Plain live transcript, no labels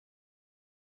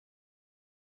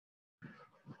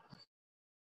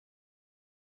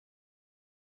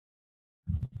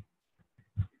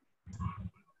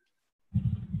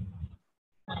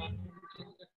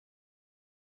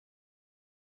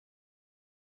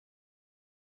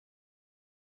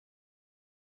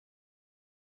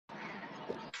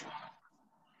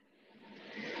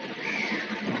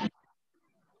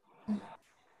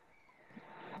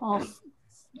Off.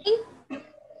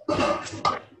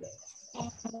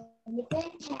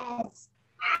 Has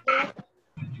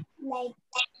like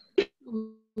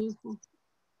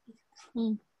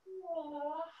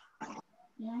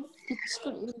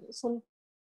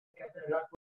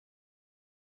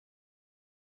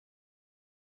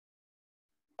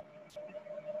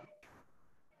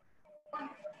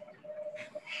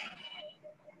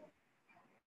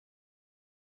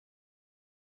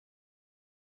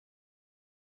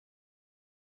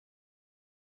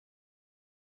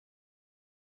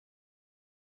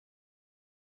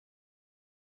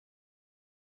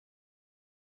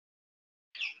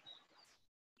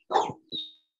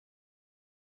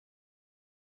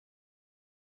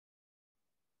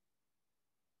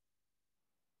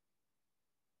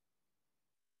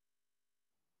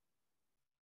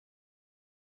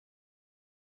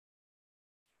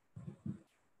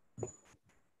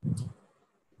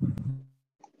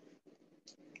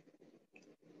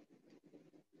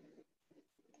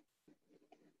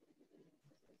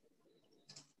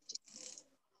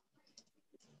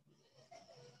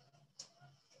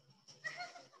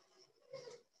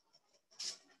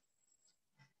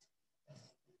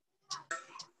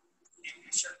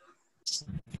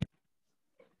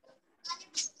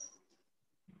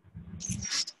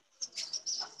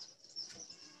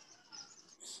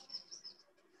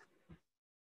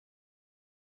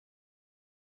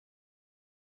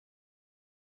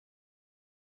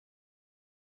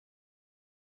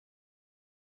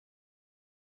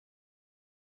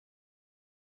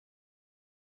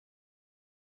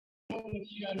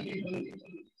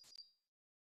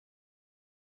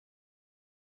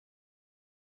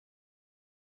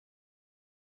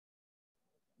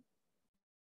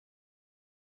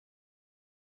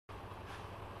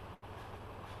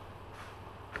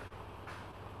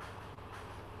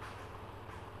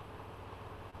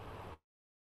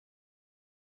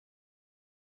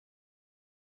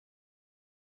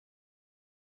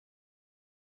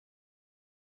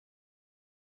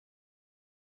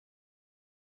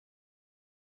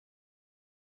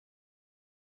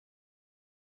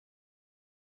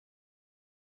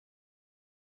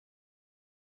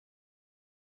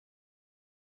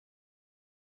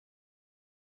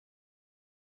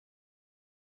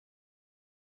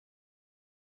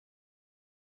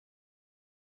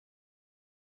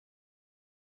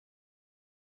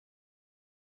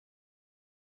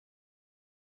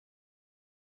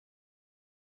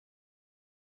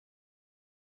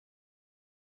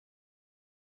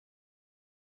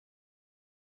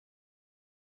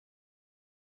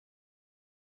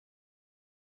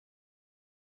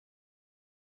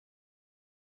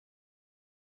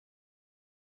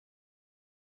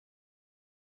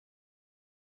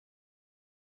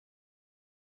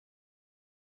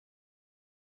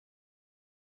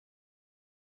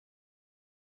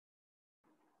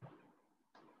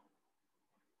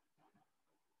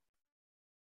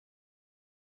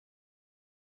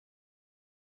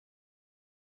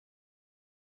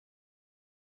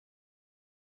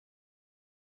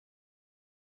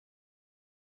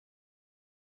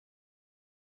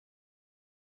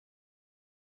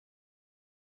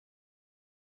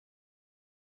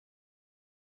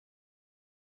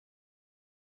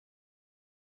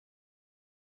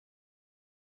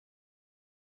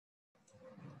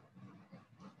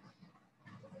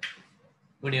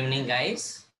Good evening,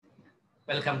 guys.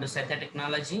 Welcome to Sathya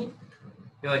Technology,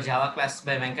 your Java class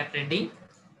by Venkat Reddy.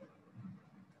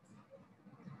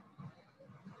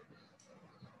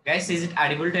 Guys, is it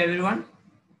audible to everyone?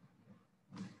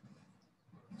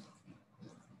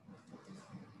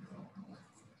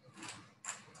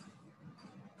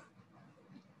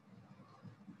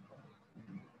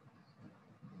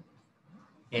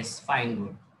 Yes, fine,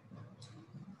 good.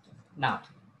 Now,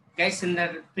 guys, in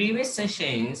the previous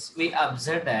sessions, we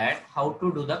observed that how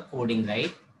to do the coding,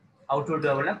 right? How to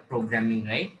develop programming,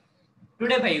 right?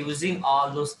 Today, by using all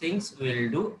those things, we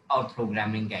will do our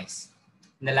programming, guys.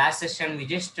 In the last session, we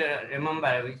just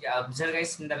remember, we observe,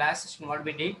 guys, in the last session, what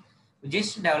we did, we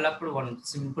just developed one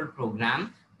simple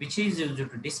program, which is used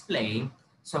to display,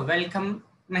 so welcome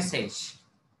message.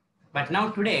 But now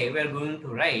today, we are going to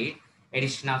write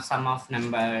addition of sum of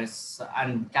numbers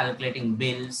and calculating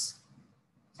bills.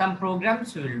 Some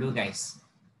programs we will do, guys.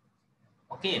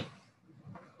 Okay.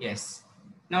 Yes.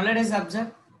 Now let us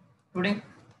observe today.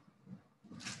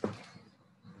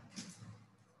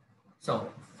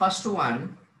 So first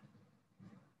one,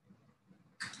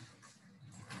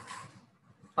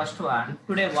 First one,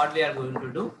 today what we are going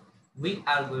to do, we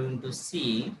are going to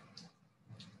see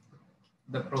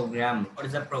the program. What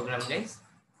is the program, guys?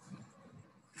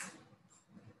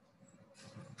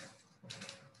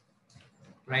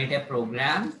 Write a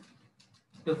program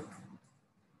to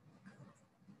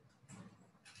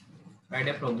write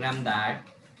a program that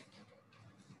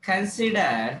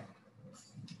consider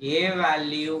a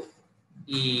value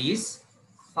is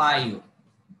 5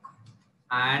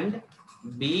 and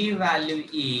b value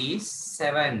is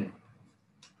 7.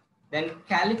 Then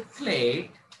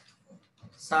calculate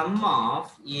sum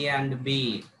of a and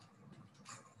b.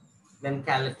 Then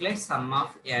calculate sum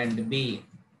of a and b.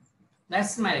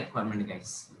 That's my requirement,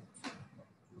 guys.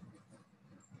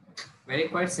 Very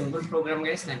quite simple program,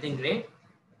 guys. Nothing great.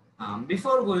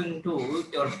 Before going to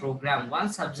your program,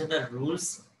 once observe the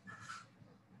rules.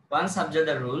 Guys,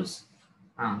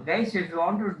 if you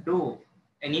want to do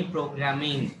any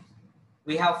programming,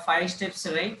 we have 5 steps,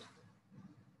 right?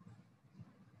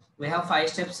 We have 5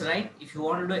 steps, right? If you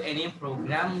want to do any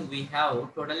program, we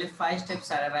have totally 5 steps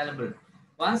are available.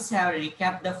 Once you have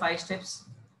recapped the 5 steps,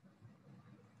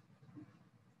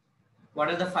 what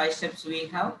are the 5 steps we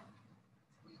have?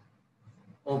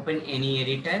 Open any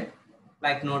editor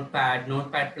like Notepad,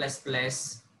 Notepad++,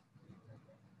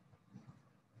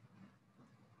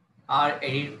 or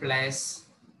Edit Plus.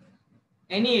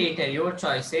 Any editor, your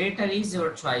choice. Editor is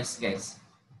your choice, guys.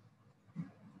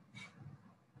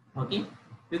 Okay.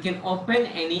 You can open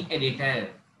any editor.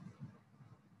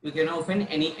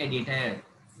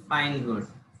 Fine, good.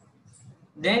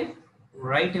 Then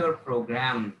write your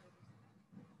program.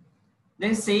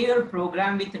 Then save your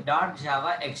program with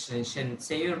 .java extension.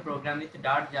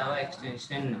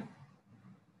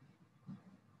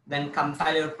 Then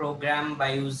compile your program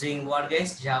by using what,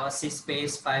 guys? Java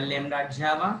space file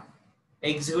name.java.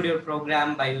 Execute your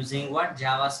program by using what?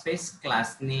 Java space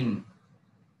class name.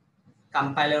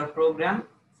 Compile your program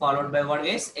followed by what,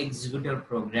 guys? Execute your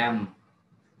program.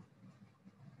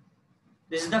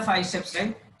 This is the 5 steps,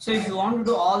 right? So if you want to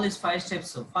do all these 5 steps,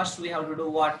 so first we have to do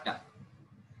what?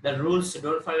 The rules.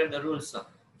 Don't forget the rules.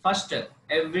 First,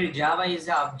 every Java is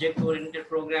an object-oriented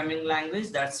programming language.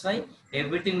 That's why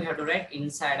everything we have to write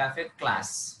inside of a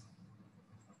class.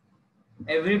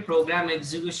 Every program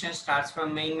execution starts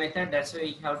from main method. That's why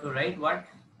we have to write what?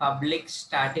 Public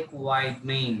static void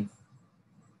main.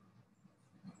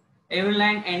 Every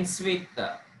line ends with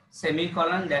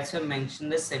semicolon. That's why mention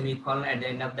the semicolon at the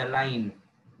end of the line.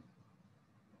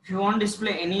 If you want to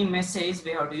display any message,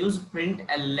 we have to use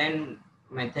println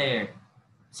method.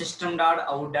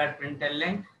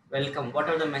 System.out.println. Welcome. What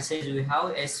are the message we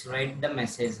have? Yes, write the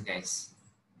message, guys.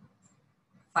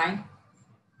 Fine.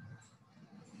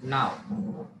 Now,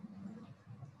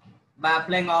 by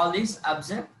applying all this,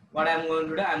 observe what I'm going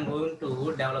to do. I'm going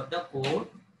to develop the code.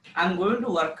 I'm going to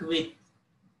work with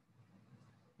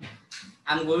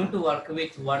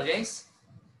what, guys?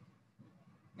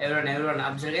 Everyone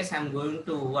observe, guys. I'm going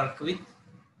to work with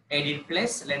Edit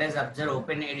Plus. Let us observe.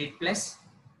 Open Edit Plus.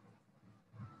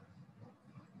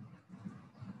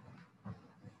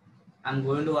 I'm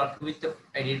going to work with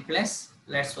Edit Plus.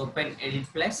 Let's open Edit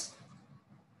Plus.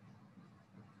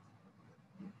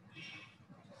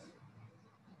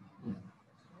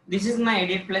 This is my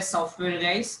Edit Plus software,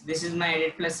 guys. This is my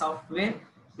Edit Plus software.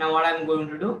 Now what I'm going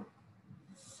to do?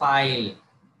 File,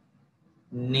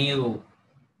 new,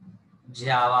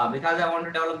 Java. Because I want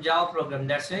to develop Java program.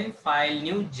 That's why file,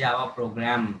 new, Java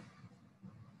program.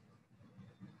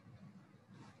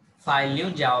 File,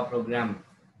 new, Java program.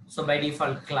 So by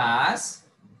default class,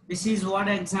 this is what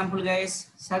example,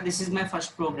 guys. So this is my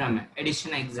first program,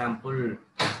 addition example.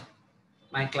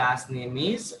 My class name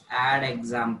is add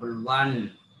example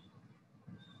 1.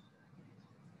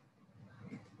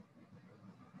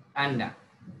 And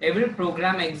every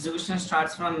program execution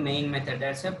starts from main method.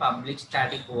 That's a public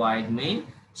static void main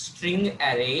string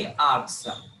array args.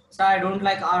 So I don't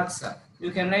like args.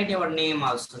 You can write your name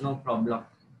also, no problem.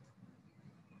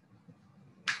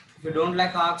 If you don't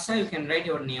like args, you can write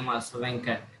your name also,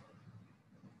 Venkat.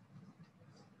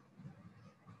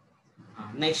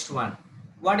 Next one.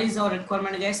 What is our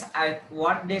requirement, guys?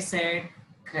 What they said,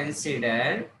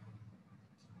 consider.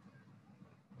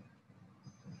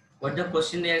 What the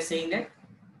question they are saying that?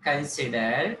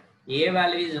 Consider A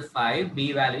value is 5,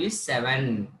 B value is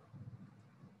 7.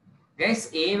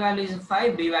 Guys, A value is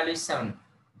 5, B value is 7.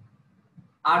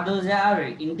 Are those are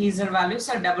integer values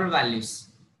or double values?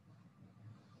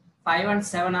 5 and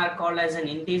 7 are called as an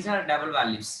integer or double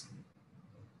values.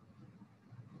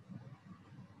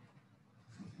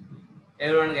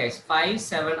 Everyone, guys, 5,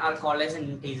 7 are called as an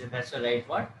integer. That's the right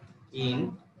word.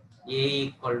 Int A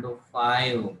equal to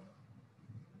 5.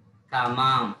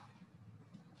 comma,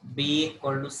 b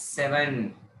equal to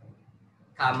 7,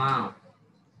 comma.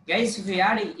 Guys, if we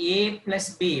add a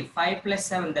plus b, 5 plus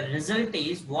 7, the result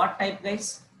is what type,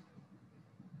 guys?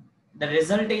 The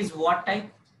result is what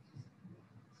type?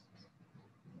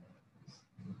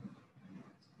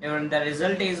 Even the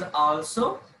result is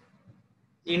also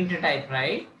int type,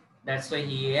 right? That's why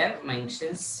here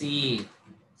mentions C,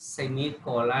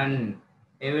 semicolon.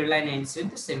 Every line ends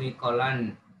with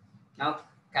semicolon. Now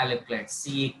calculate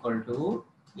C equal to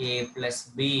a plus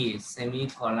b,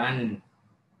 semicolon.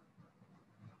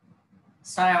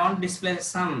 So I want to display the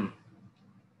sum.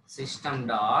 System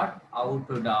dot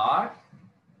out dot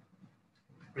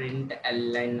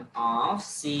println of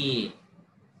C.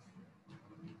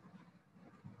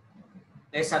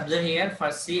 Let's observe here. For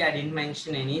C, I didn't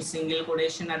mention any single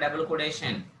quotation or double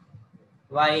quotation.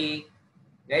 Why?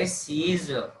 Guys, C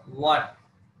is what?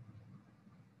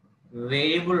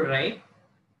 Variable, right?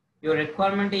 Your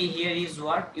requirement here is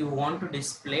what? You want to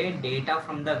display data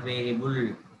from the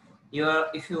variable.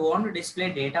 If you want to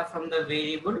display data from the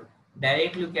variable,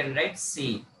 directly you can write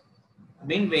C,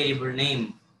 mean variable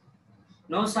name.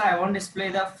 No, sir, I want to display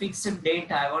the fixed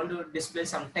data. I want to display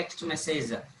some text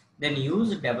message. Then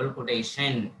use double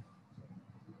quotation.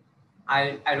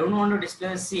 I don't want to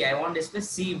display C. I want to display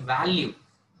C value.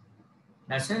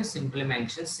 That's why I simply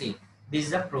mention C. This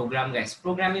is the program, guys.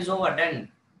 Program is over, done.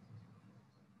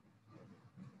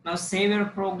 Now save your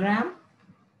program.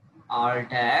 Alt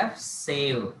F,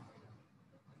 save.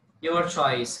 Your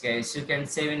choice, guys. You can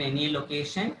save in any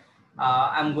location.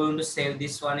 I'm going to save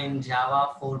this one in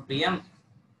Java 4 PM.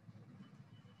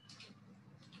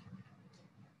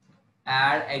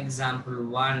 Add example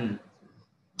 1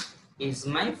 is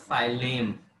my file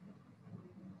name.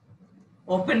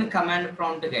 Open command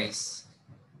prompt, guys.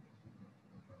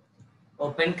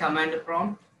 Open command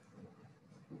prompt.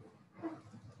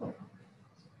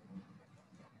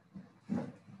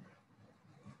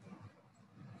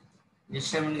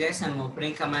 Just a minute, guys. I'm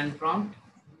opening command prompt.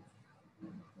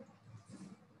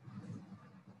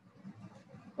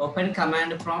 Open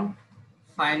command prompt.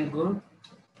 Fine, good.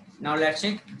 Now let's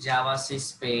check Java C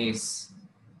space.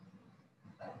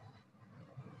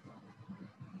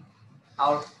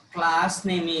 Our class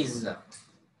name is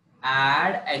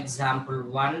add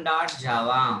example1 dot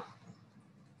Java.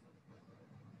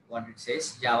 What it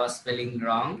says? Java spelling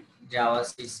wrong. Java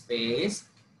C space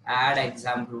add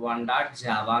example1 dot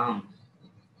Java.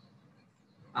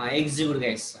 Execute,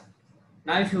 guys.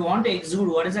 Now if you want to execute,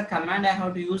 what is the command I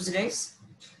have to use, guys?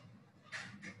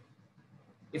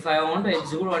 If I want to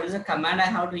execute, what is the command I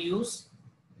have to use?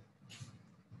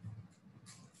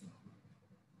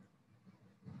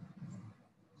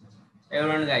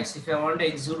 Everyone, guys, if I want to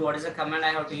execute, what is the command I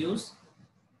have to use?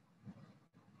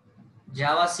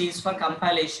 Java C is for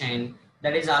compilation.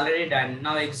 That is already done.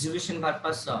 Now execution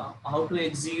purpose, how to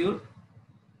execute?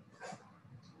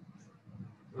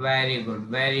 Very good,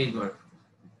 very good.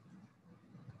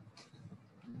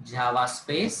 Java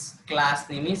space, class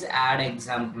name is add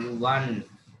example1.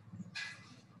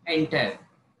 Enter.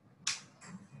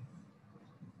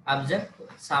 Observe,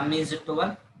 sum is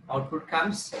 12, output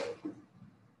comes.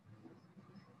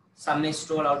 Sum is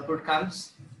 12, output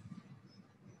comes.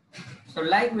 So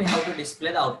like we have to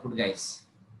display the output, guys.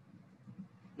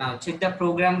 Now check the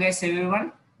program, guys,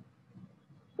 everyone.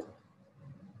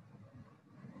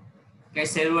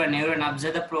 Guys, everyone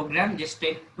observe the program. Just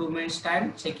take 2 minutes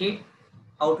time, check it.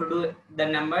 How to do the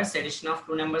numbers, addition of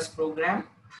 2 numbers program.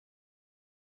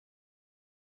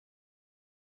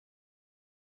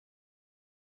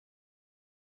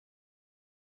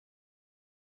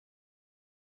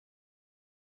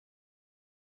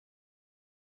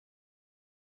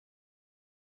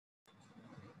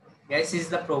 Guys, is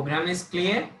the program is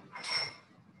clear?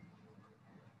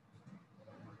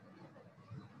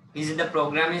 Is the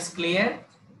program is clear?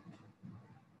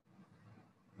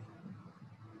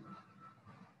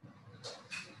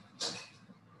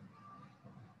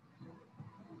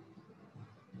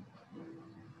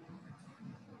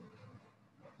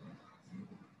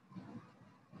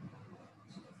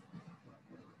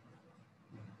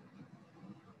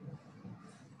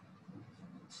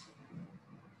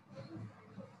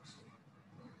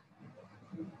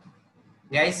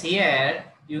 Guys, here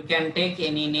you can take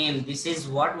any name. This is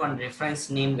what one reference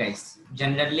name, guys.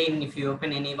 Generally, if you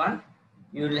open anyone,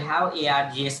 you will have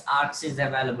ARGS. Arcs is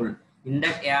available. In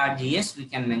that ARGS, we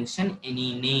can mention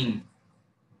any name.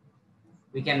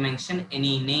 We can mention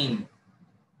any name.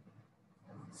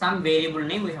 Some variable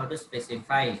name we have to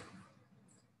specify.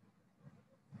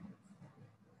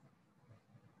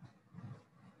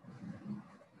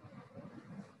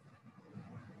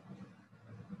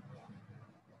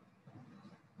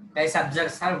 Guys, observe,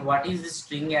 sir, what is the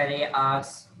string array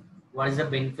asks? What is the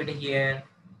benefit here?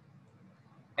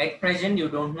 At present, you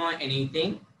don't know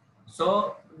anything,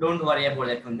 so don't worry about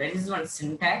that one. There is one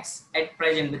syntax at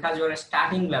present because you are a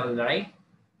starting level, right?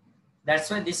 That's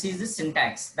why this is the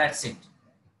syntax. That's it.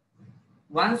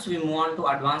 Once we move on to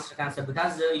advanced concept,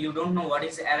 because you don't know what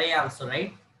is array also,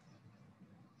 right?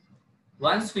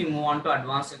 Once we move on to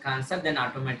advanced concept, then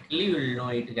automatically you will know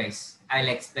it, guys. I'll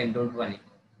explain, don't worry.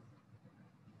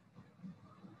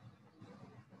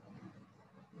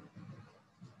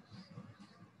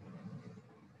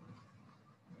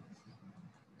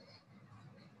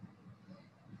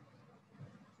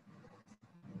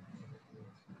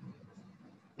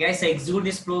 Guys, execute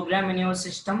this program in your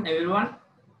system, everyone.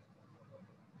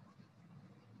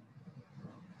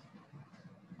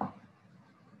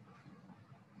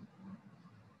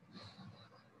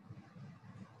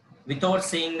 Without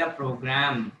seeing the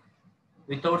program,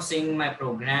 without seeing my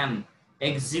program,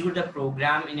 execute the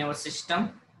program in your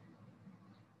system.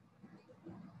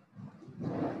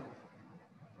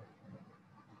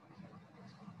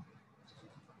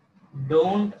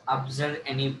 Don't observe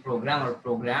any program or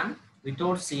program.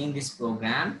 Without seeing this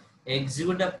program,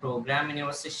 execute the program in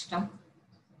your system.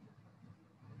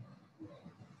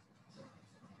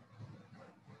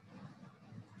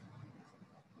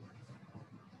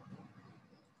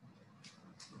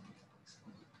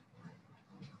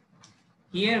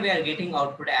 Here we are getting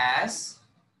output as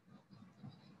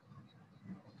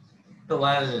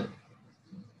 12.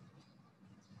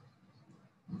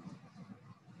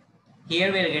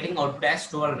 Here we are getting output as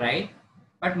 12, right?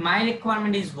 But my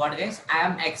requirement is what, guys? I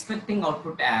am expecting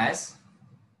output as,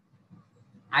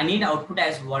 I need output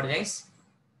as what, guys?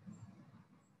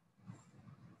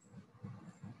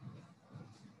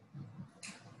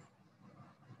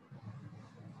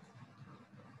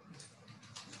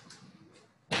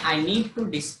 I need to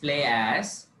display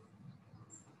as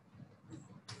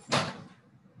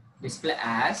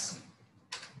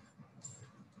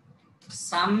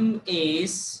sum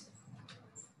is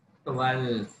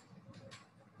 12.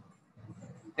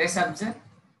 Guys, observe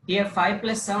here 5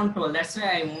 plus 7 12. That's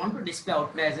why I want to display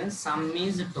output as in sum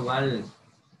is 12.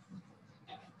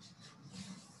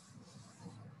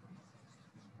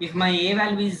 If my A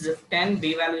value is 10,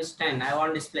 B value is 10, I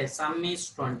want to display sum is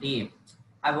 20.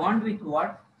 I want with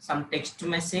what? Some text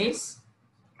message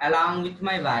along with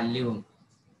my value.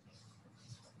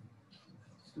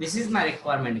 This is my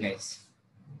requirement, guys.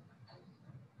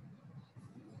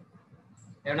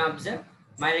 You want to observe?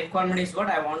 My requirement is what?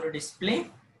 I want to display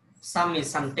sum is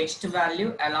some text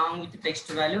value along with text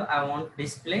value. I want to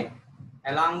display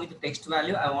along with text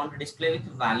value. I want to display with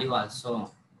value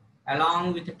also.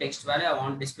 Along with the text value, I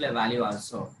want to display value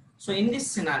also. So in this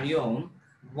scenario,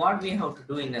 what we have to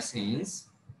do in the sense,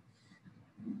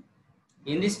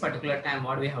 in this particular time,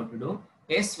 what we have to do?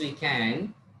 Yes, we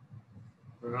can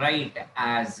write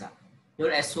as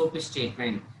your SOP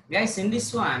statement. Guys, in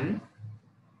this one,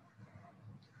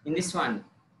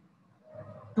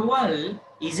 12,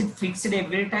 is it fixed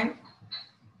every time?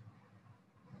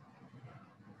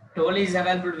 12 is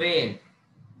available where?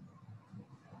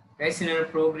 Guys, in your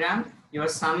program, your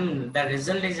sum, the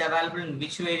result is available in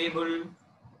which variable?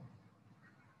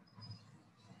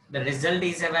 The result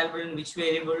is available in which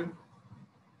variable?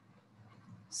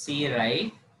 C,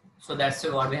 right? So that's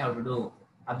what we have to do.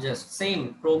 Observe,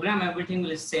 same program, everything will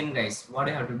be same, guys. What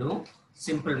I have to do?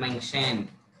 Simple mention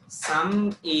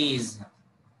sum is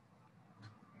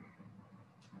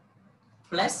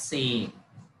plus C.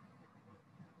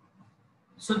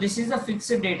 So this is the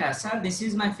fixed data, sir. This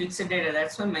is my fixed data.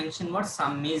 That's why I mention what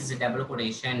sum is double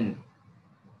quotation.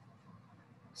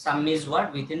 Sum is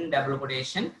what? Within double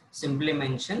quotation, simply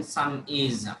mention sum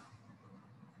is.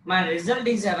 My result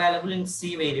is available in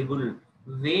C variable.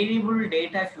 Variable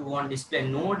data, if you want to display,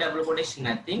 no double quotation,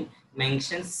 nothing,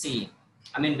 mention C.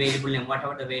 I mean variable name,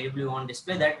 whatever the variable you want to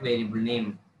display, that variable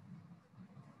name.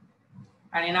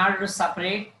 And in order to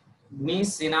separate,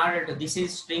 means in order to, this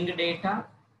is string data,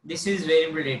 this is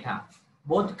variable data.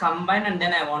 Both combine and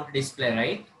then I want to display,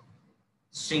 right?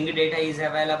 String data is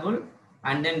available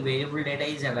and then variable data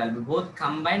is available. Both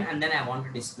combine and then I want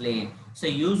to display. So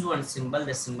use one symbol,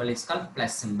 the symbol is called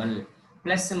plus symbol.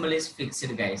 Plus symbol is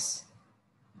fixed, guys.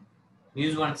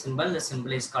 Use one symbol, the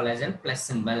symbol is called as a plus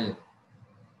symbol.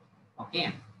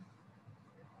 Okay.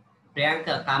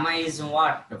 Priyanka, comma is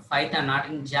what? Python, not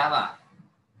in Java.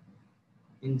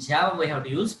 In Java, we have to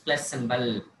use plus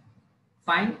symbol.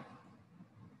 Fine.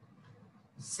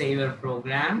 Save your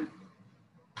program.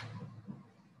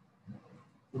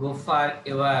 Go for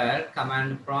your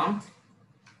command prompt.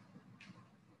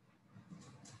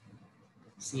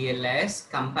 CLS,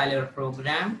 compile your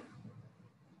program.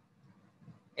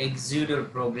 execute your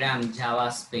program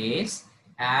Java space,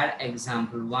 add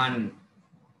example 1.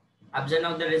 Observe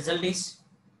now the result is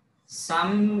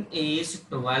sum is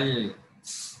 12.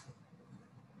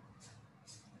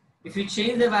 If you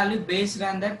change the value based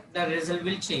on that, the result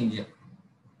will change.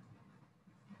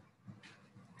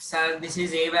 Sir, this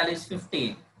is a value is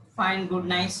 50. Fine, good,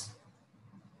 nice.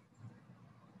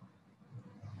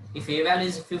 If a value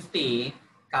is 50,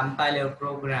 compile your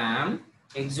program,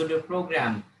 execute your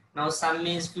program. Now sum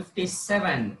is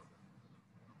 57.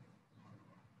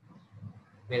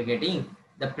 We are getting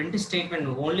the print statement.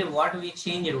 Only what we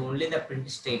changed, only the print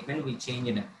statement we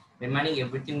changed. Remaining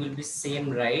everything will be same,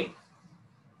 right?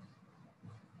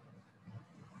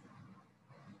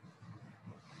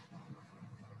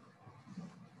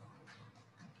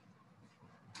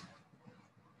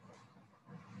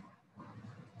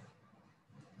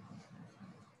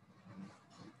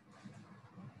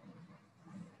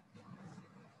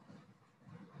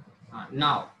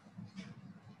 Now,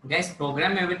 guys,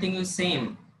 program everything is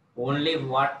same. Only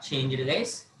what changed,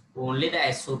 guys? Only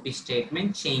the SOP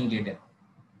statement changed.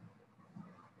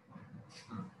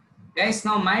 Guys,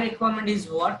 now my requirement is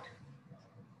what?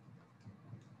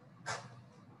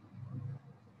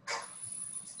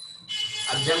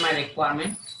 Observe my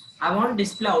requirement. I want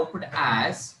display output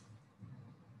as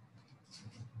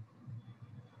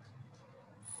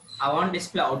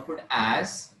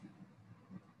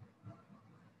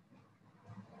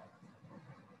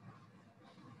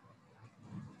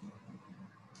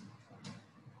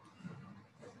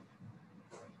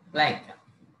like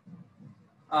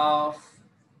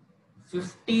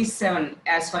 57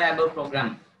 as for above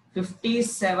program.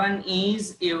 57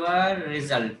 is your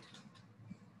result.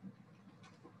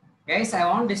 Guys, I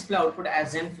want display output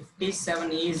as in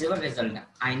 57 is your result.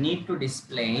 I need to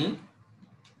display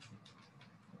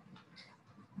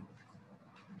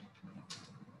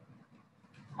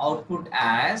output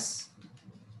as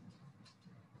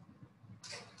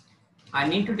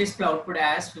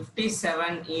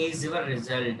 57 is your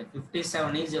result.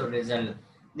 57 is your result.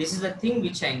 This is the thing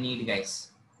which I need,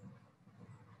 guys.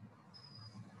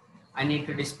 I need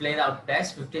to display the output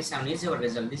as 57 is your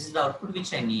result. This is the output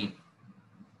which I need.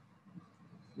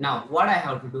 Now, what I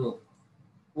have to do?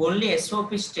 Only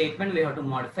SOP statement we have to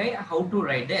modify. How to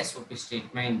write the SOP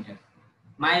statement?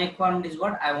 My requirement is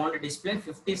what? I want to display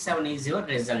 57 is your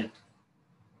result.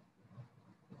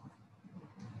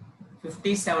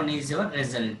 57 is your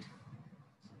result.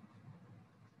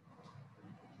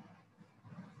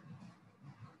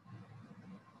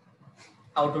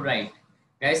 How to write?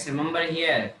 Guys, remember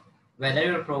here, whether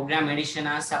your program addition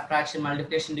or subtraction,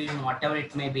 multiplication, division, whatever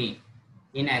it may be,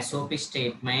 in SOP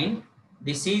statement,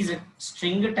 this is a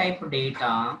string type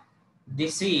data.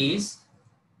 This is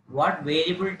what?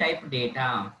 Variable type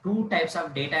data. Two types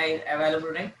of data is available,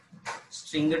 right?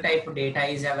 String type data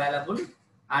is available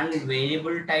and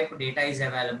variable type data is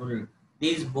available.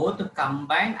 These both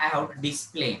combined I have to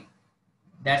display.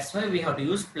 That's why we have to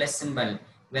use plus symbol.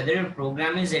 Whether your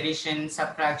program is addition,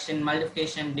 subtraction,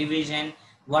 multiplication, division,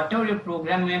 whatever your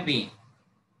program may be,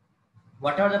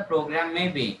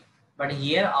 but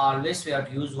here always we have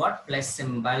to use what? Plus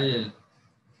symbol,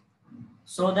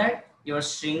 so that your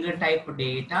string type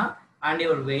data and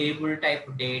your variable type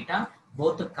data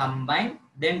both combine,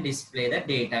 then display the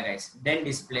data, guys, then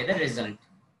display the result.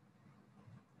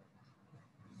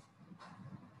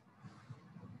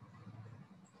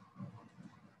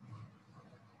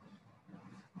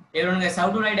 Everyone, guys, how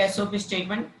to write SOP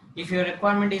statement? If your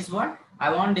requirement is what? I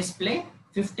want display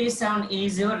 57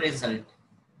 is your result.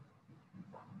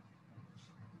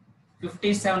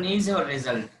 57 is your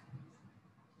result.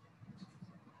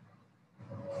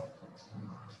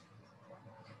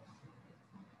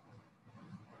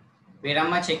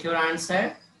 Veramma, check your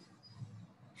answer.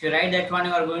 If you write that one,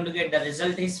 you are going to get the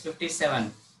result is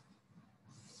 57.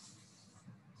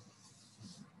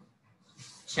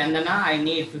 Chandana, I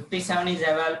need 57 is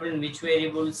available in which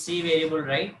variable? C variable,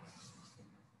 right?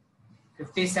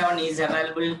 57 is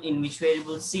available in which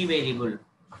variable? C variable.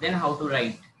 Then how to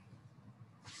write?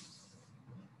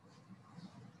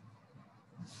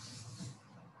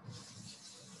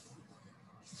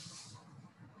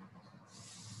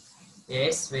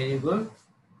 Yes, very good.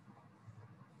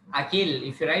 Akhil,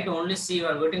 if you write only C, you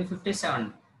are getting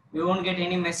 57. You won't get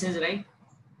any message, right?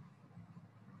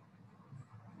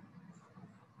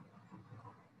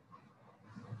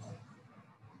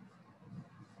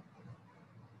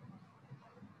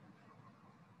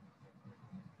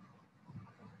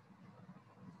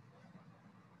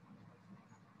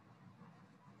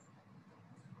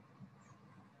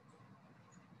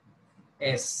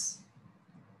 Yes.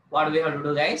 What we have to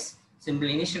do, guys?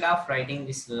 Simply instead of writing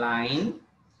this line,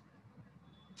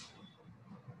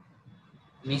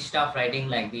 Instead of writing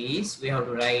like this, we have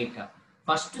to write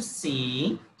first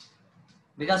C,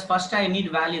 because first I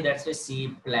need value, that's why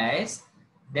C plus.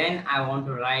 Then I want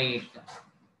to write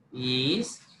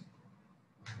is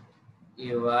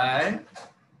your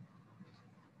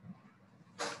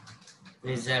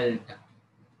result.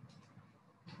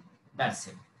 That's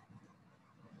it.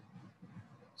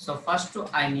 So first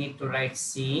I need to write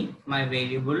C, my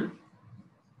variable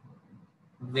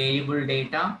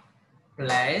data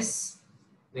plus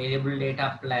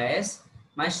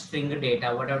my string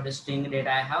data. Whatever the string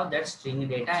data I have, that string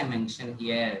data I mention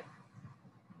here.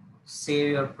 Save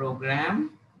your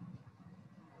program.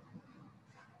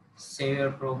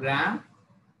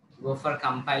 Go for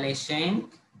compilation.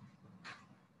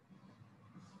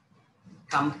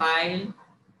 Compile,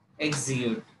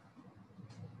 execute.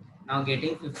 Now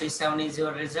getting 57 is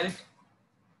your result.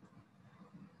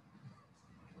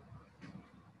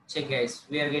 Check guys,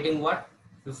 we are getting what?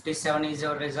 57 is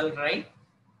your result, right?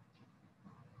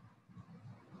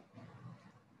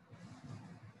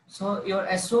 So your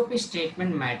SOP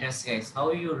statement matters guys.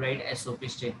 How you write SOP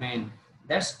statement,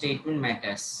 that statement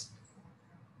matters.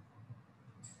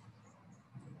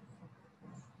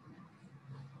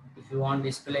 If you want to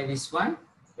display this one,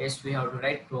 yes, we have to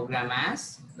write program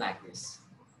as like this.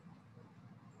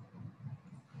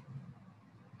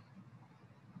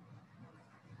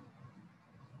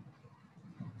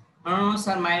 No,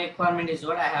 sir, my requirement is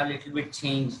what I have a little bit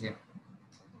changed.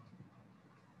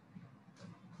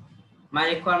 My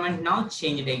requirement now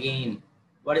changed again.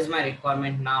 What is my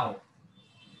requirement now?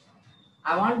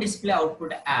 I want to display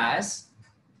output as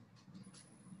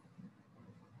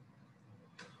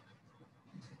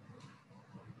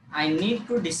I need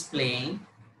to display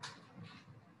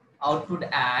output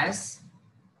as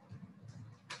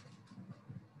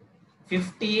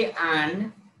 50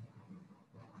 and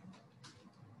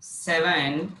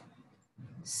 7,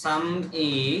 sum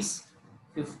is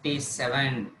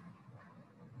 57.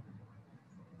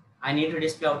 I need to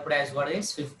display output as what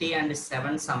is 50 and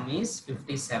 7, sum is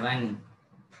 57.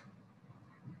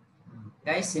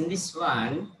 Guys, in this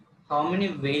one, how many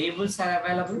variables are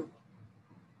available?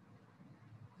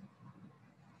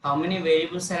 How many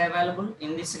variables are available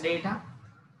in this data?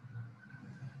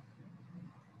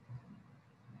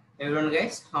 Everyone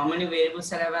guys, how many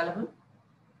variables are available?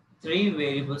 3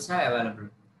 variables are available.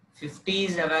 50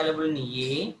 is available in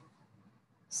A,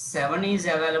 7 is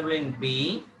available in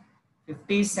B,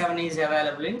 57 is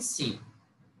available in C.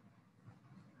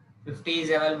 50 is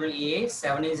available in A,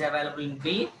 7 is available in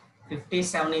B,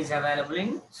 57 is available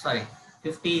in,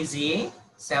 50 is A,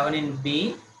 7 in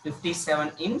B,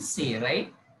 57 in C,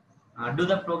 right? Do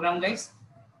the program guys.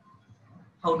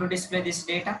 How to display this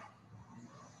data?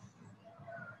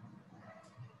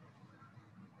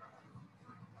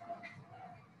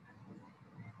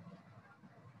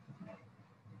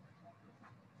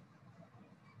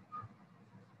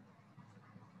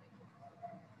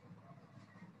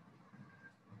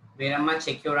 Veramma,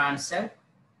 check your answer.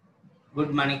 Good,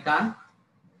 Manika.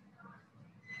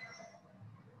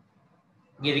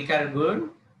 Girikar, good.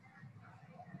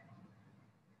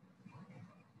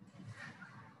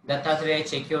 Dattatreya,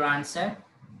 check your answer.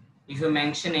 If you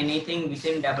mention anything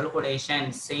within double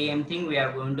quotation, same thing we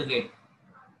are going to get.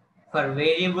 For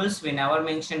variables, we never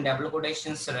mention double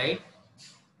quotations, right?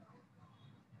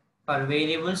 For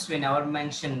variables, we never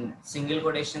mention single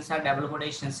quotations or double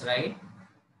quotations, right?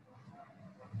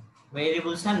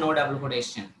 Variables are no double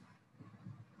quotation.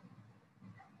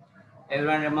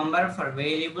 Everyone remember, for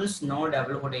variables, no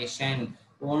double quotation.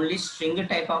 Only string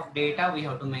type of data we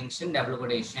have to mention double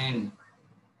quotation.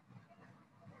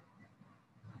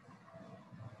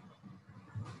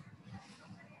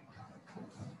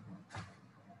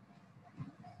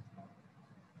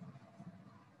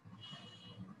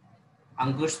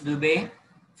 Ankush Dubey,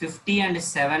 50 and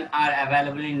 7 are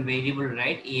available in variable,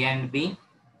 right? A and B.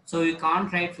 So you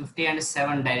can't write 50 and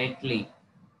 7 directly.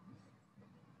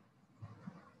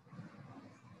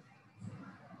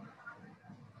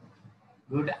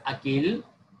 Good, Akhil.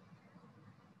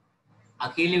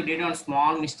 Akhil, you did one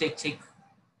small mistake, check.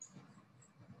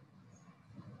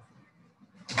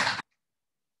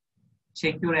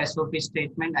 Check your SOP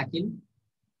statement, Akhil.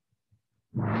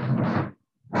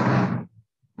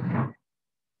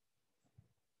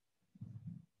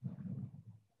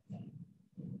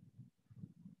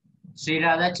 Sri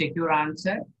Radha, check your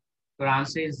answer. Your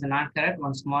answer is not correct.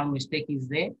 One small mistake is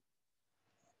there.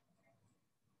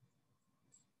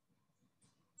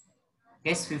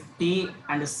 Yes, 50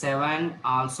 and 7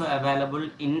 also available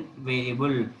in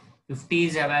variable. 50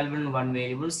 is available in one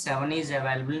variable, 7 is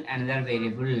available in another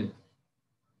variable.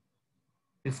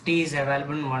 50 is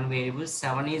available in one variable,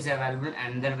 7 is available in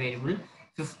another variable,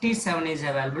 57 is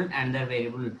available in another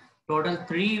variable. Total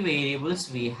 3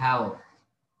 variables we have.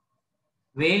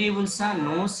 Variables are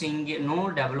no single,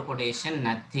 no double quotation,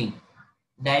 nothing.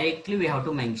 Directly we have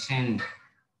to mention.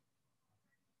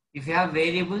 If you have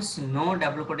variables, no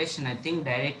double quotation, nothing,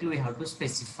 directly we have to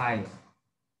specify.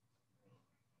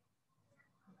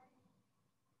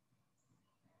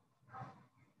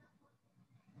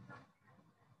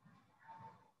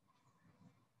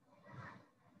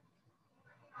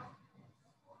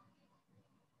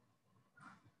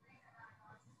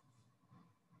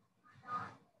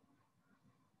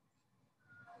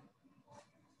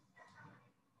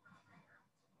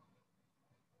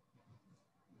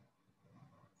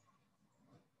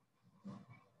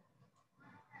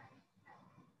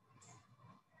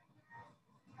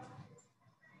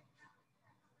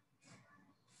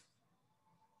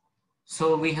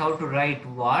 So we have to write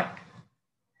what?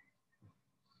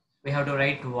 We have to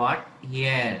write what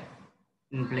here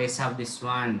in place of this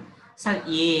one. So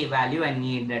a value I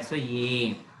need, that's why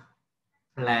a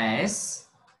plus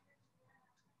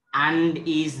and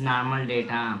is normal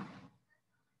data.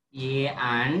 A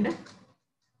and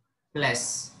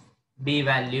plus b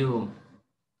value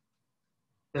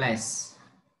plus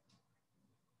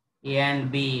a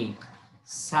and b.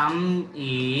 Sum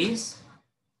is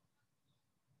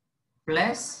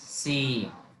plus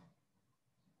c.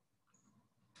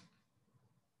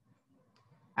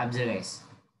 Observe guys.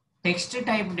 Text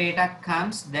type data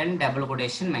comes, then double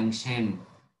quotation mention.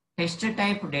 Text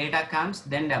type data comes,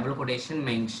 then double quotation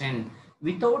mention.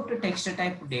 Without text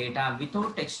type data,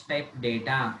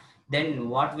 then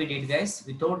what we did guys?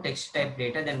 Without text type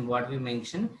data, then what we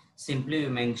mention? Simply we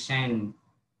mention.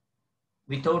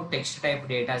 Without text type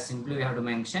data, simply we have to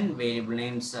mention variable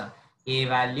names, a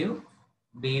value,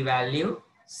 b value,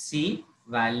 c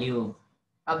value.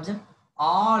 Observe,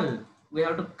 all we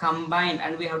have to combine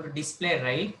and we have to display,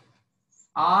 right?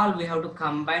 All we have to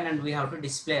combine and we have to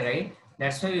display, right?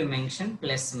 That's why we mention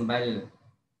plus symbol.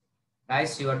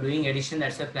 Guys, you are doing addition,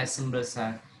 that's why plus symbols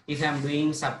are. If I am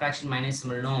doing subtraction, minus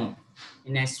symbol, no.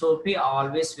 In SOP,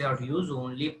 always we have to use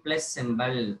only plus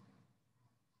symbol.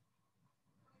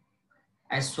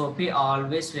 SOP,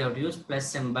 always we have to use plus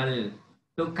symbol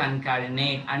to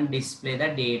concatenate and display the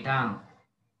data.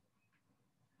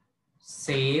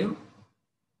 Save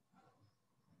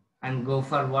and go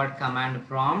for what? Command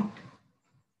prompt.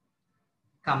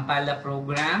 Compile the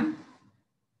program.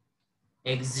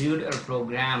 Execute a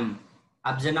program.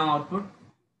 Observe now output.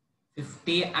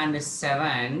 50 and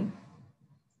 7.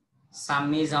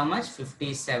 Sum is how much?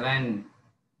 57.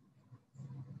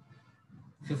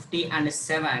 50 and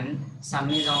 7. Sum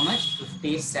is how much?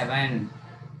 57.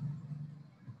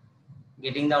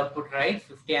 Getting the output right?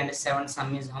 50 and 7.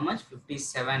 Sum is how much?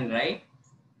 57, right?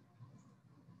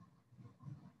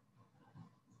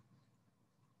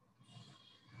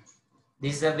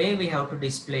 This is the way we have to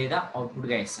display the output,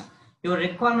 guys. Your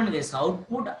requirement is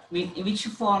output, in which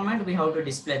format we have to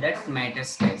display, that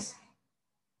matters, guys.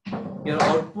 Your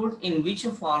output in which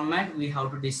format we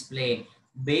have to display,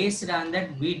 based on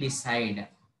that we decide.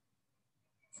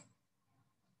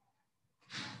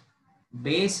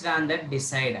 Based on that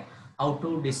decide how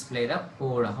to display the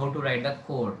code, how to write the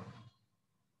code.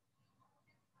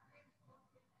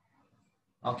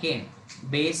 Okay,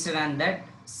 based on that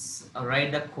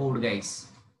write the code, guys.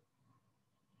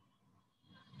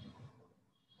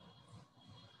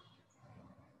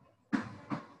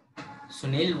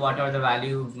 Sunil, whatever the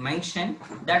value mentioned,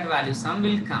 that value sum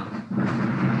will come.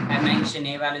 I mentioned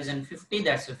a value is in 50,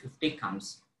 that's why 50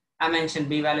 comes. I mentioned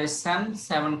b value is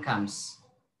 7 comes.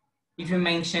 If you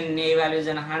mention a value is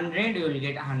in 100, you will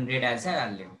get 100 as a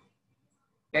value.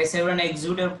 Guys, everyone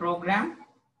execute your program.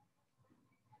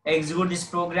 Execute this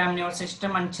program in your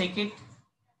system and check it.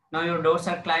 Now your doubts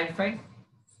are clarified.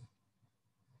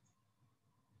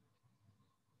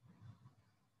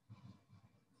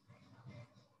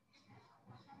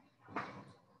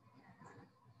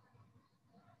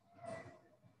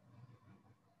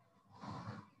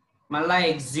 Malla,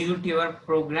 execute your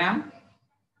program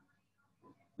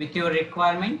with your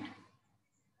requirement.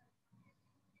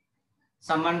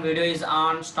 Someone video is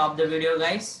on, stop the video,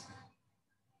 guys.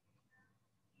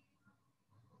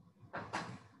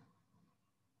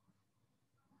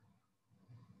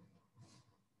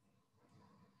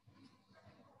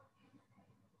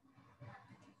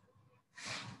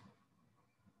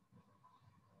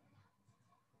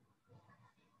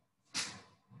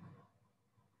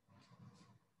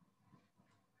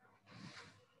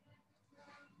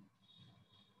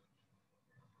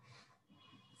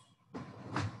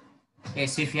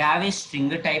 Yes, if you have a string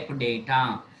type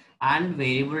data and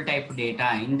variable type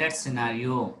data. In that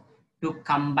scenario, to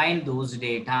combine those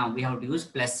data, we have to use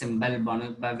plus symbol.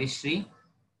 Bhavishri,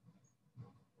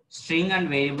 string and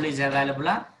variable is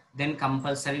available, then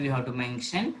compulsory we have to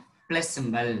mention plus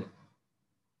symbol.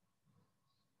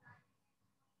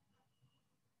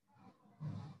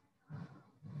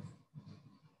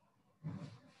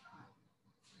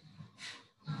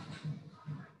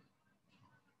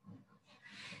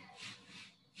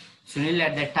 Sunil,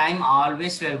 at that time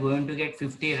always we are going to get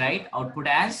 50, right? Output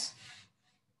as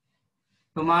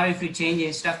tomorrow. If you change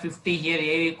instead of 50 here,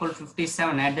 a equal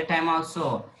 57, at the time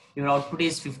also your output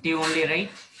is 50 only, right?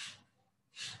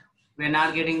 We are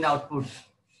not getting the output.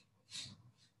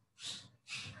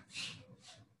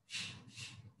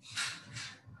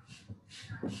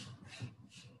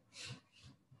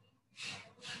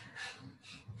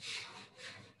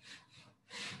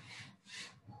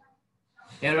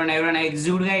 Everyone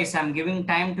execute, guys. I'm giving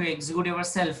time to execute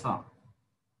yourself.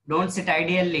 Don't sit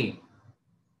ideally.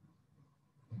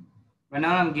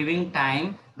 Whenever I'm giving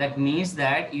time, that means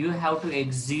that you have to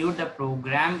execute the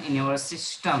program in your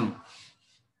system.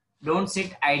 Don't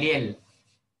sit ideal.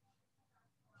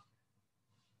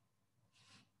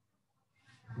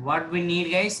 What we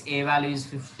need, guys, a value is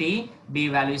 50, b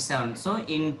value is 7. So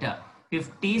int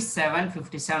 57,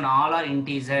 57, all are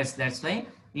integers. That's why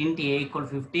int a equal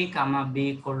 50, comma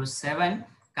b equal to 7,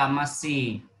 comma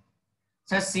c.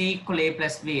 So c equal a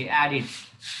plus b, add it.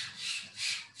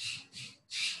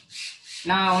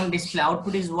 Now I want display.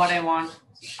 Output is what I want.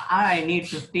 I need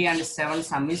 50 and 7,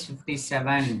 sum is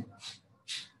 57.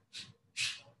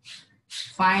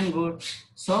 Fine, good.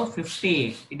 So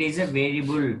 50, it is a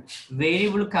variable.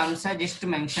 Variable comes, just to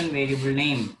mention variable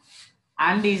name.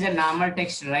 And is a normal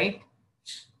text, right?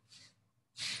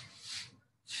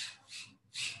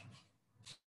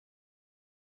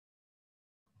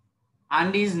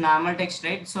 And is normal text,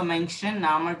 right? So mention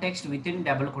normal text within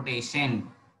double quotation.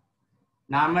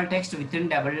 Normal text within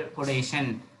double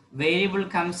quotation. Variable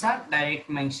comes a direct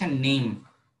mention name.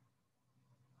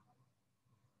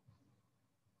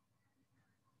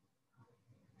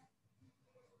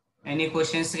 Any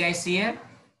questions, guys, here?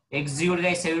 Execute,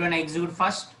 guys. Everyone execute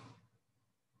first.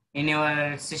 In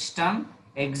your system,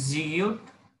 execute.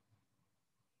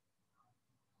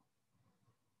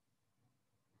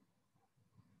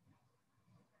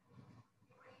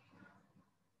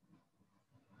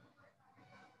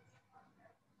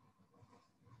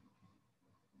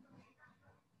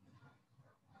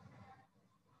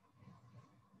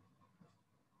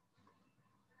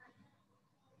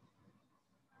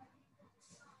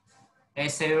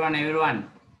 Yes,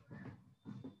 everyone.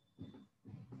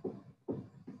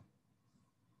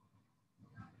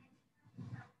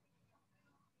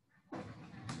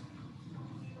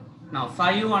 Now,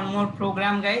 for you, one more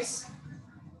program, guys.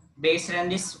 Based on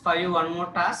this, for you, one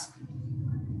more task.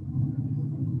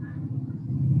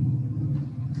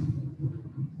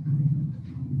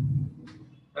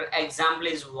 Your example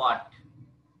is what?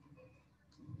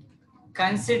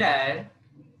 Consider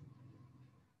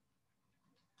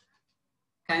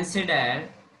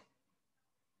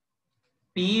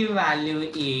p value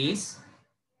is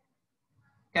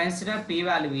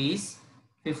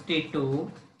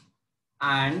 52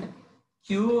 and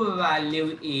q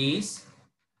value is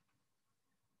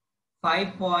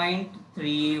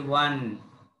 5.31.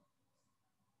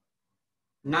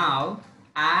 Now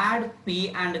add p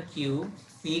and q,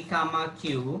 p comma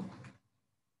q,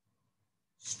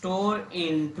 store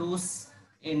into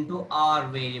R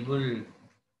variable.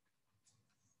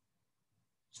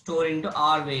 Store into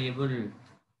R variable.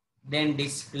 Then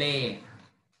display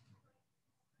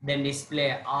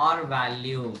R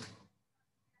value.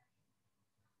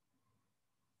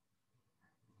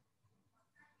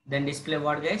 Then display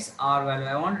what, guys? R value.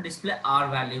 I want to display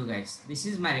R value, guys. This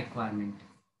is my requirement.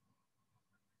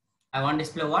 I want to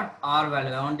display what? R value.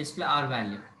 I want to display R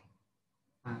value.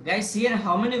 Guys, here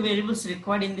how many variables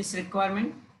required in this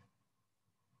requirement?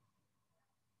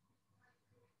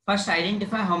 First,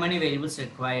 identify how many variables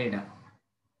required.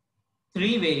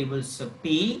 3 variables. So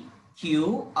P,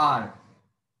 Q, R.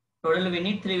 Total we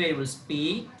need 3 variables.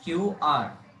 P, Q,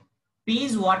 R. P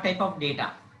is what type of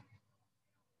data?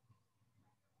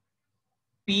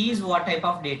 P is what type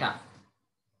of data?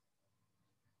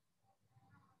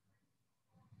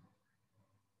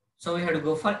 So we have to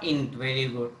go for int. Very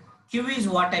good. Q is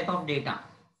what type of data?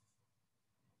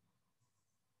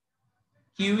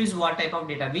 Q is what type of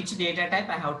data? Which data type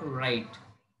I have to write?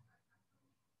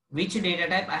 Which data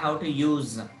type I have to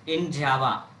use in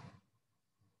Java?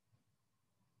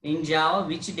 In Java,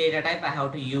 which data type I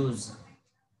have to use?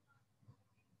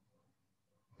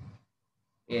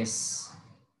 Yes.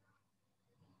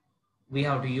 we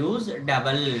have to use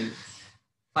double.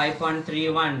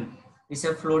 5.31 is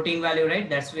a floating value, right?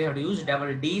 That's we have to use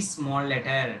double D small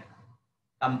letter.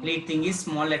 Complete thing is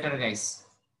small letter, guys.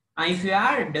 And if you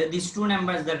add these two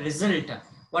numbers, the result,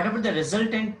 what about the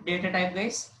resultant data type,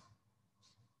 guys?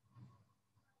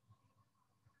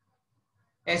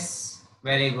 Yes,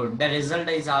 very good. The result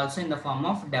is also in the form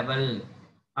of double.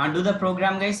 Do the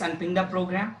program, guys, and ping the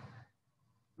program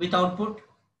with output.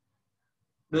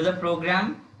 Do the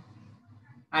program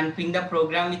and ping the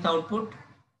program with output.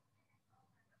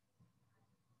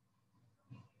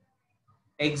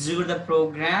 Execute the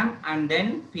program and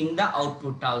then ping the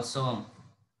output also.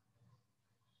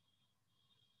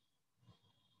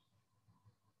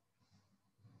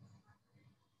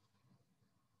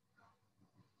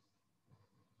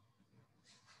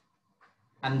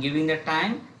 I'm giving the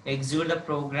time, execute the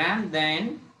program,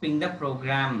 then ping the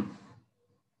program.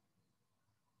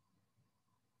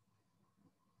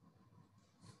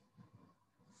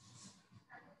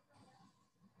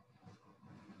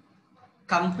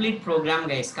 Complete program,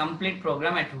 guys, complete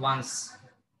program at once.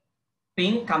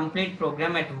 Ping complete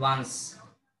program at once.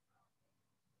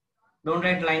 Don't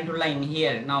write line to line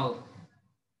here. Now,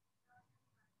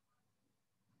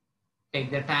 take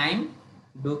the time,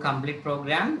 do complete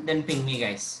program, then ping me,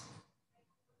 guys.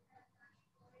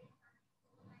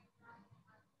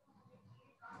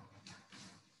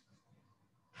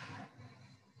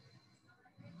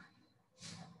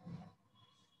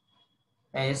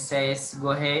 Yes,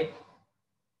 go ahead.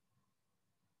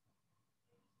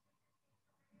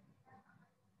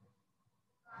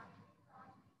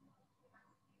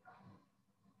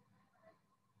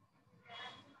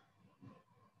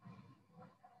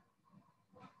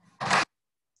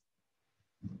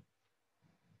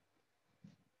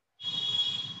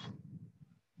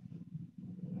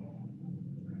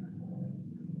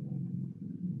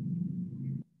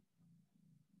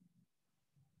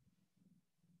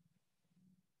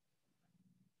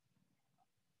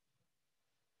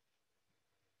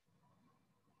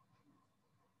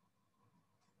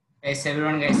 Yes,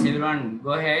 everyone, guys, everyone,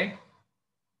 go ahead.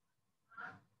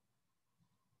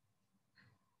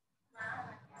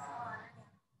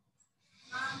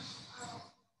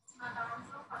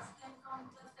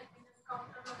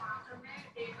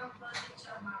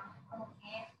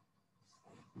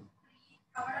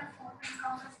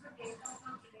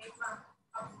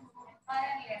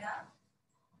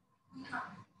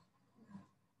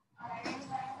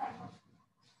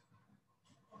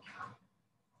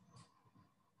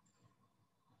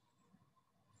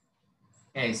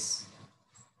 Yes.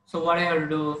 So what I have to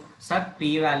do? Sir,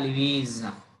 p value is,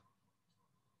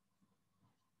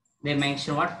 they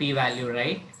mention what p value,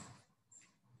 right?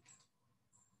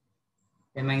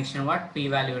 They mention what p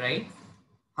value, right?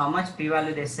 How much p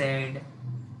value they said?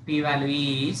 P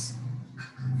value is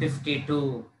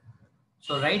 52.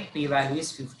 So right, p value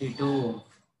is 52.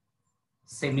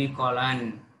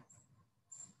 Semicolon.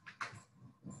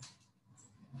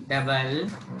 Double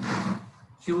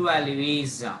q value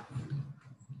is,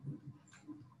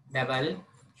 double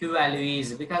q value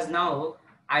is, because now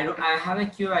I have a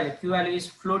q value. Q value is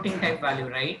floating type value,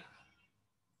 right?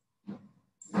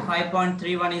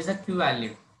 5.31 is the q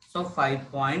value. So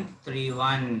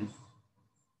 5.31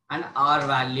 and r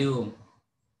value.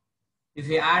 If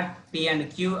we add p and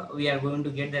q, we are going to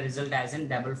get the result as in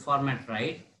double format,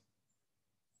 right?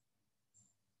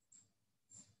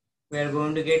 We are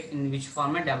going to get in which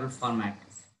format? Double format.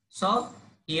 So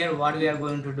here what we are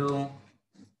going to do?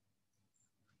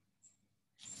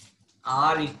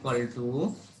 R equal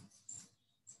to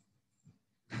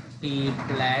p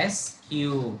plus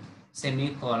q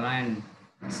semicolon.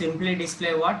 Simply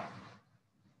display what?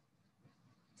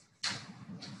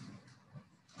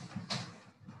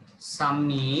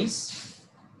 Sum is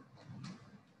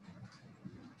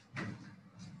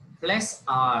plus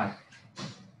r.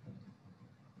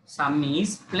 Sum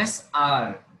is plus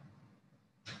r.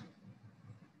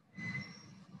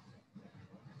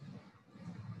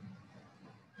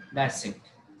 That's it.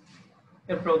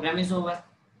 Your program is over.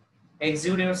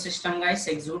 Execute your system, guys.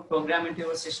 Execute program into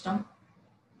your system.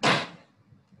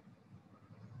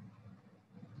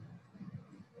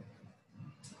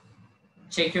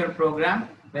 Check your program,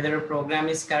 whether your program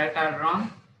is correct or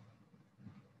wrong.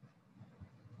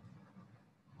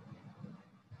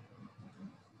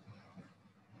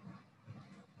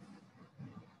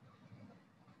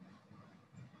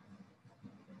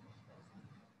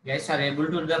 Guys are able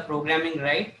to do the programming,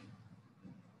 right?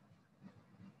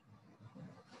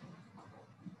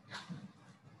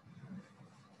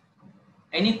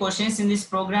 Any questions in this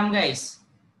program, guys?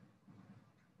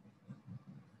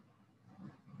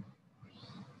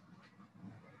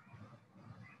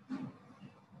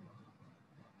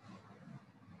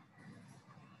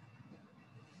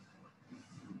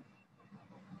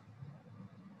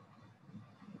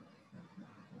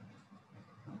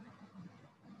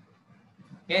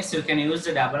 Yes, you can use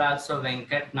the double also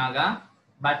Venkat Naga,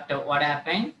 but what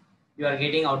happened? You are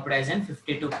getting output as in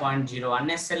 52.0.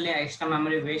 Unnecessarily extra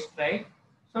memory waste, right?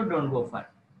 So don't go for it.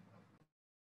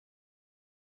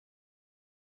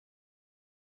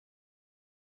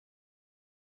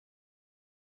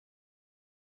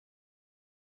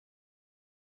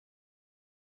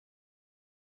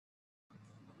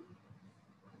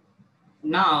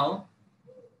 Now,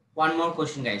 one more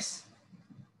question, guys.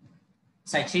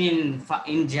 Section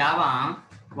in Java,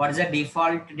 what is the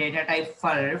default data type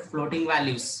for floating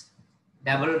values?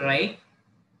 Double, right?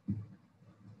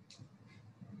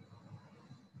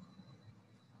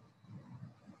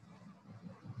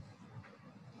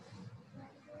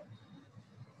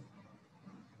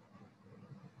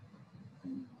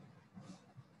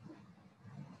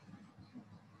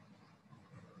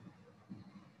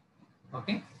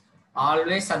 Okay.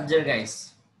 Always observe,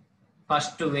 guys.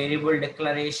 First variable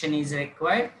declaration is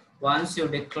required. Once you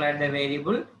declare the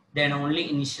variable, then only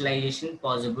initialization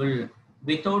possible.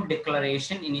 Without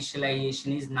declaration,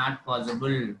 initialization is not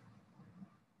possible.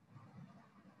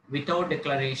 Without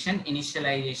declaration,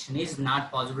 initialization is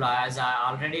not possible. As I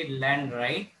already learned,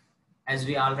 right? As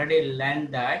we already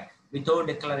learned that without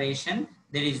declaration,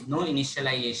 there is no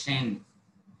initialization.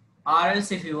 Or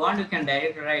else if you want, you can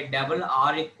directly write double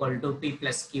R equal to P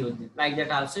plus Q. Like that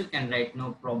also you can write,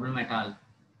 no problem at all.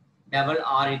 Double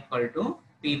R equal to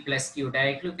P plus Q.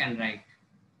 Directly you can write.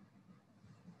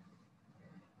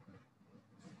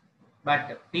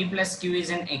 But P plus Q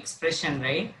is an expression,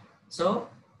 right? So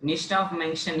instead of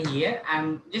mention here,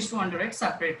 I'm just want to write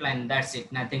separate line. That's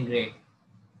it. Nothing great.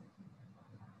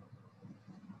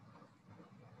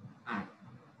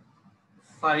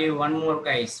 For you, one more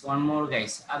guys.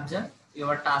 Observe.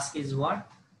 Your task is what?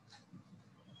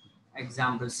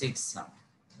 Example 6.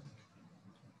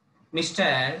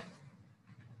 Mr.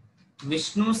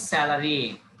 Vishnu's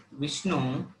salary.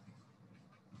 Vishnu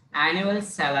annual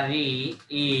salary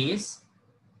is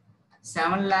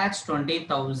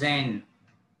 7,20,000.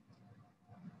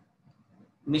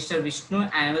 Mr. Vishnu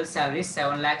annual salary is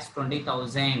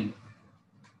 7,20,000.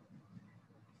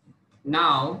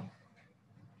 Now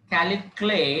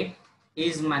calculate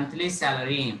his monthly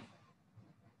salary.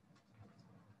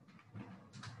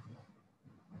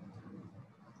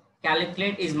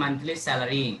 Calculate his monthly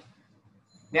salary.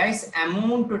 Guys,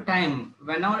 amount to time.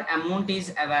 Whenever amount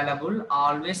is available,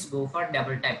 always go for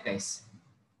double type, guys.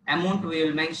 Amount we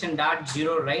will mention dot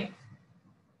zero, right?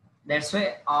 That's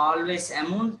why always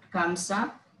amount comes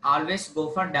up, always go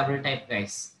for double type,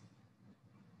 guys.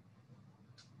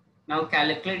 Now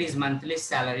calculate his monthly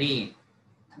salary.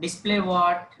 Display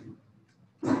what?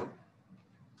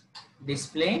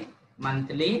 Display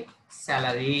monthly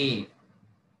salary.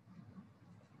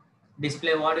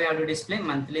 Display what we have to display?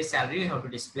 Monthly salary you have to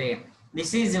display.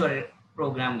 This is your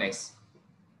program, guys.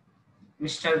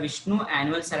 Mr. Vishnu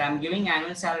annual salary. I'm giving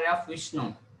annual salary of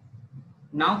Vishnu.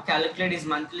 Now calculate his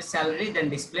monthly salary, then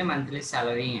display monthly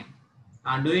salary.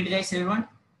 Do it, guys, everyone,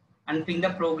 and ping the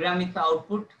program with the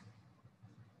output.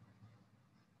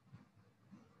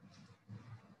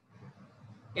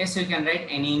 Yes, you can write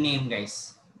any name,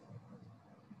 guys.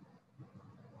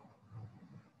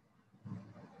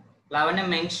 Lavanya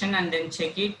mention and then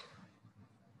check it.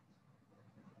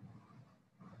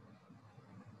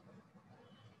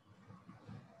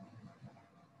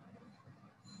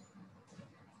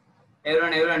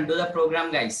 Everyone do the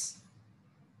program, guys.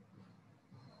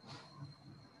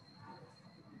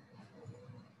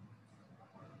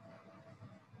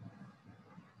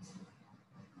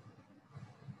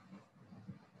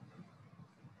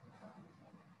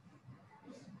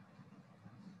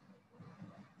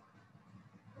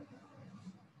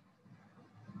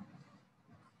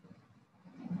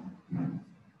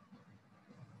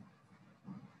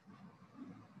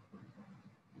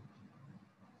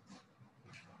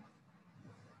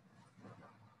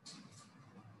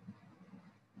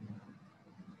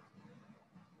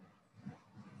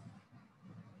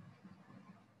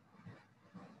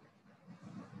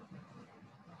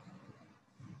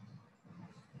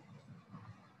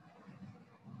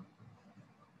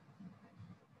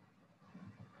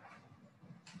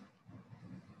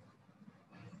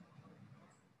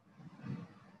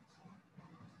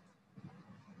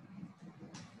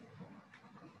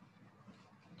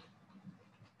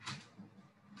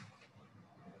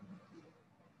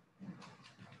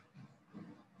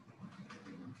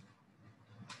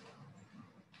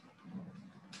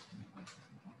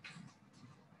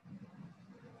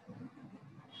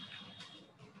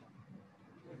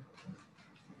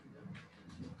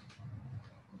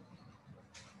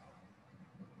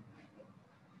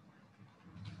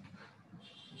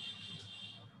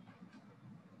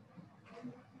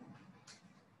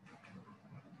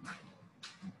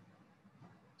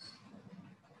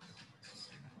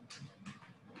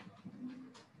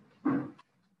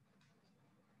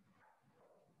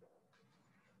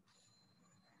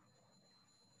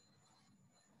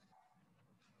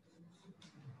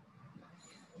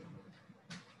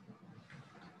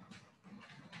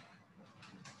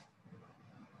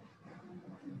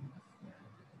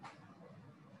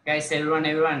 Guys,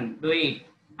 everyone, do it.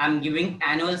 I'm giving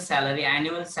annual salary.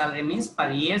 Annual salary means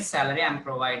per year salary I'm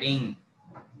providing.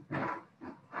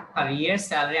 Per year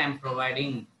salary I'm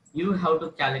providing. You have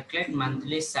to calculate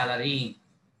monthly salary.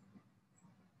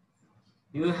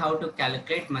 You have to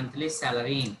calculate monthly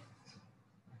salary.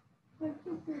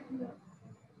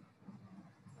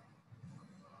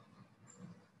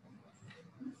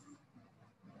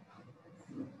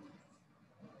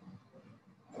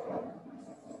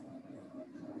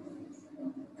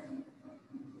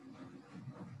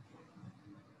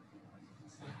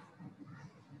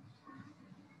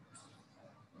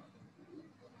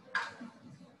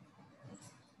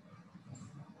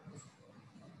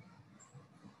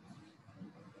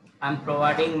 I'm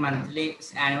providing monthly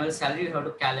annual salary. You have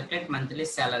to calculate monthly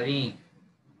salary.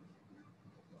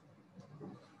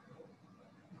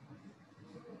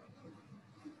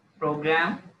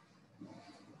 Program.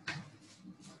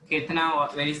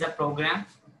 Kitna, where is the program?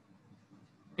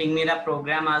 Ping me the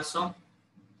program also.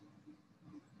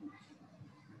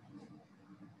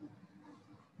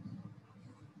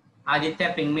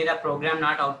 Aditya, ping me the program,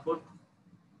 not output.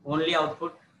 Only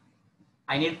output.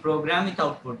 I need program with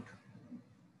output.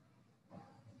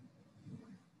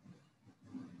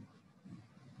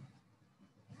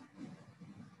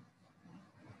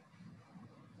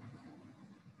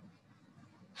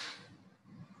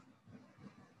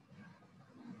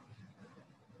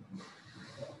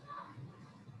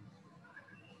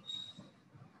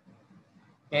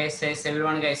 Yes,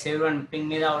 everyone, guys, everyone, ping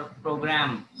me the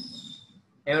program.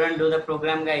 Everyone do the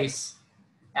program, guys.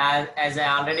 As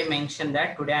I already mentioned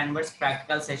that today onwards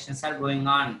practical sessions are going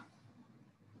on.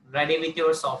 Ready with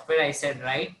your software, I said,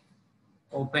 right?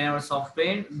 Open our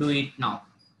software, do it now.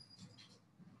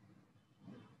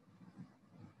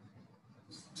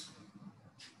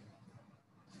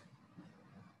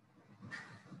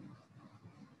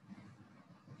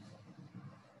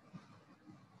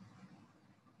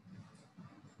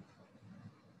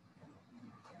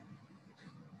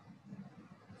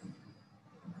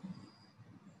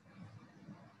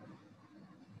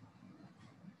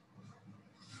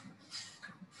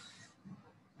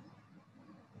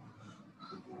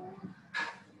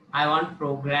 I want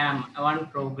program. I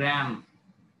want program.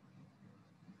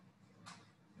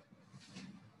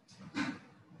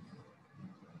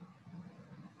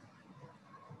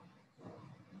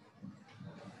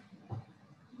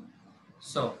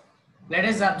 So let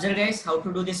us observe, guys, how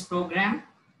to do this program.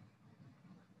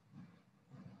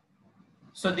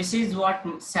 So this is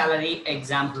what salary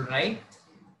example, right?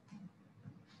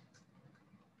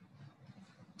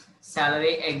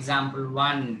 Salary example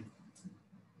 1.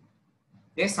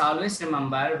 Yes, always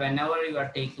remember whenever you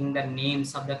are taking the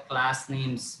names of the class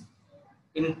names.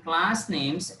 In class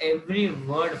names, every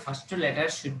word first letter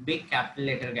should be capital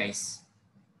letter, guys.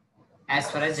 As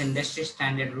far as industry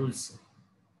standard rules.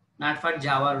 Not for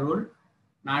Java rule.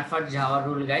 Not for Java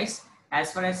rule, guys.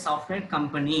 As far as software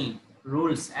company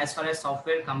rules. As far as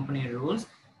software company rules.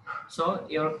 So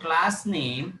your class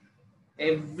name,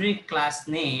 every class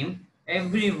name,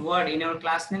 every word in your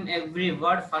class name, every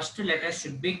word first letter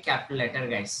should be capital letter,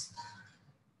 guys.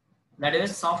 That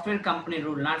is software company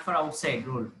rule, not for outside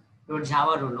rule. Your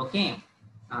Java rule, okay?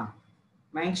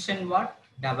 Mention what?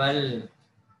 Double.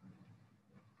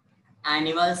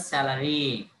 Annual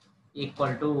salary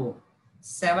equal to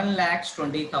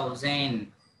 7,20,000.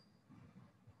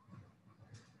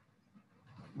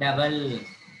 Double.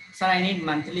 Sir, I need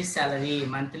monthly salary.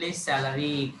 Monthly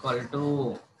salary equal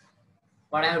to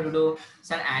what I have to do?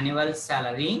 Sir, annual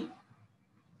salary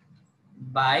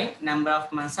by number of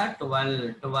months are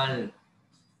 12. 12.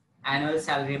 Annual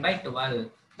salary by 12.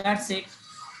 That's it.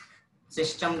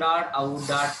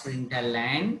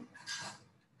 System.out.println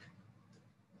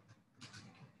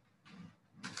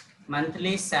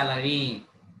monthly salary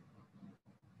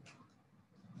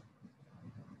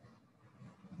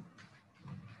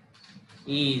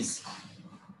is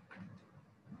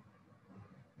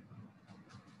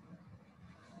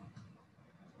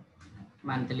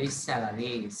monthly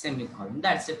salary semicolon.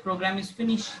 That's it. Program is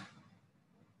finished.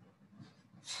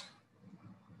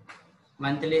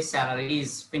 Monthly salary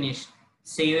is finished.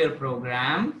 Save your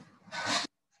program.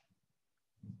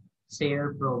 Save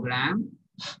your program.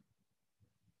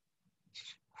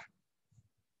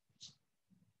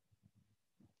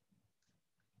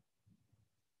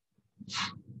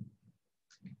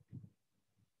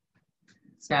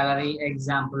 Salary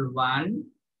example 1.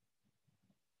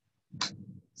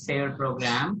 Save your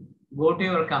program. Go to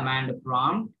your command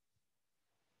prompt.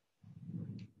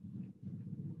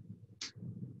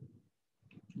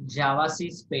 Java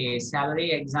C space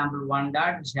salary example 1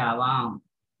 dot Java.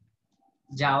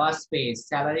 Java space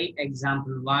salary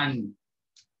example 1.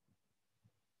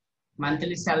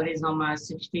 Monthly salary is how much?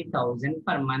 60,000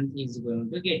 per month is going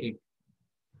to get it.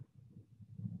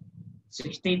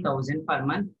 60,000 per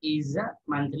month is a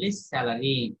monthly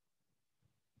salary.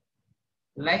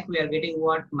 Like we are getting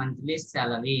what? Monthly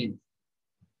salary.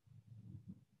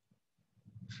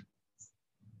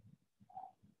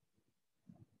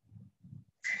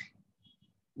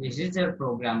 This is your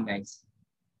program, guys.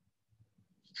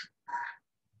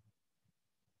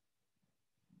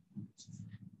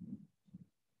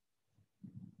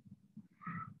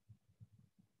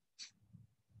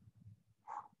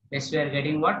 Yes, we are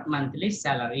getting what? Monthly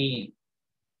salary.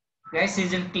 Guys,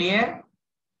 is it clear?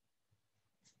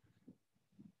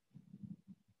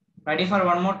 Ready for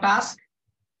one more task?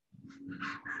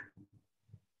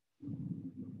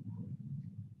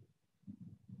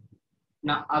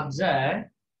 Now observe.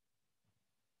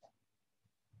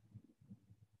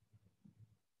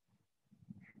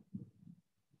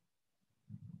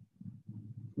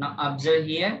 Now observe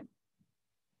here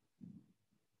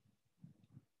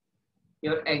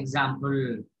your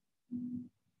example.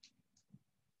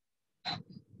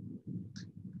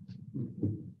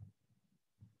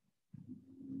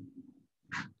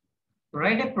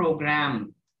 Write a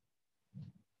program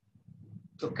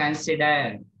to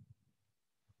consider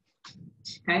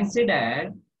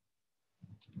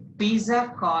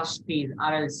pizza cost is,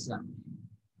 or else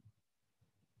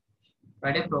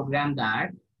write a program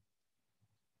that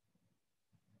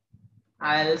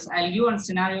I'll give one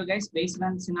scenario, guys. Based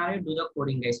on scenario, do the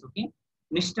coding, guys. Okay,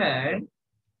 Mr.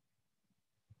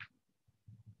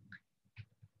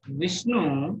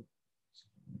 Vishnu,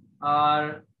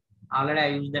 or already I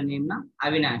used the name now,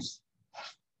 Avinash.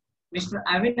 Mr.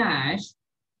 Avinash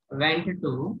went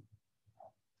to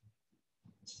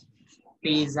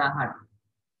Pizza Hut.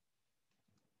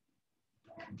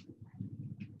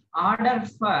 Order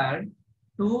for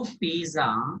 2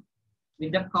 pizza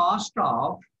with the cost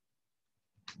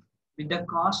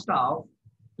of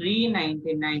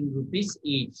 399 rupees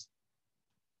each.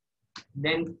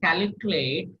 Then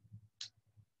calculate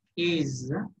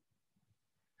his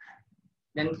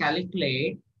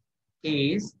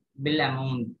bill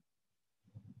amount.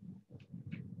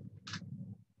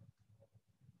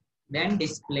 Then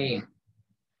display.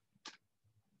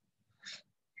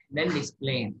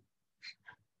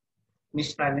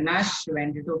 Mr. Avinash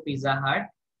went to Pizza Hut,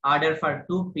 order for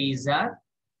 2 pizza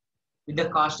with the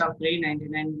cost of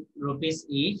 399 rupees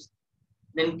each.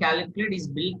 Then calculate his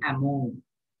bill amount.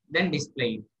 Then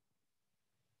display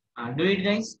it. Do it,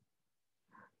 guys.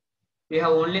 We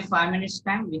have only 5 minutes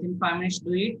time. Within 5 minutes,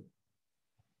 do it.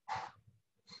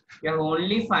 You have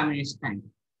only 5 minutes time.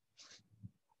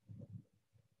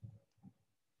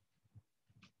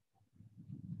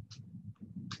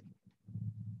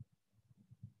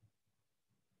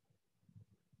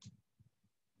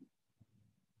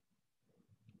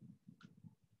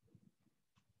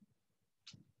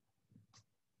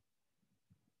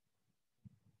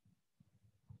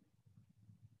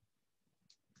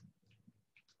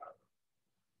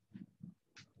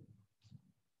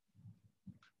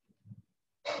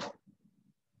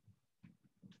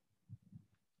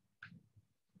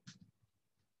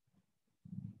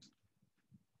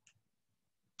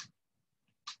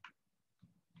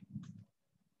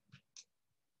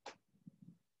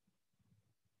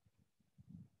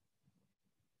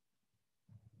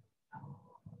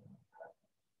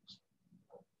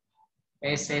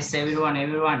 Yes,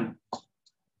 everyone.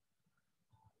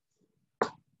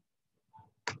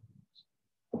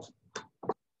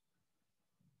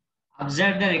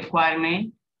 Observe the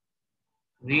requirement,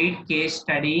 read case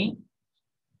study,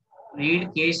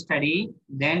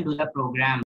 then do the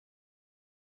program.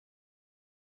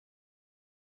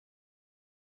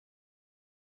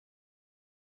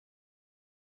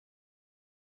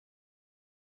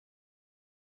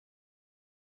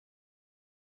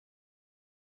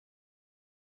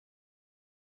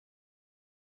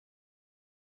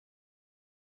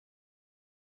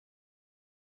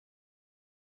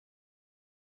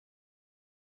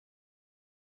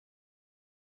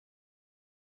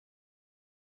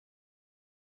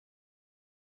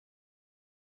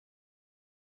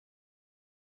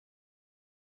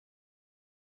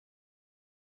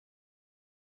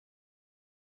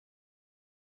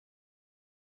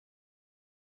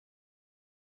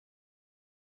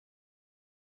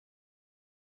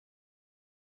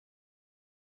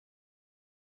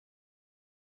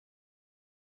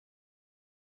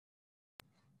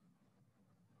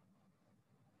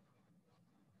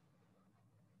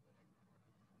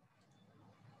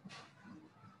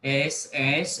 Yes,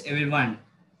 everyone.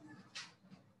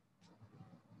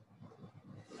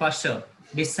 First,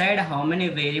 decide how many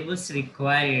variables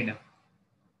required.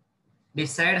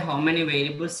 Decide how many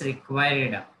variables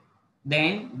required.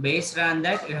 Then based on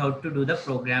that, you have to do the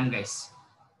program, guys.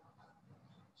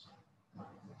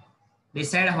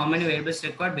 Decide how many variables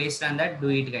required. Based on that, do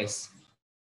it, guys.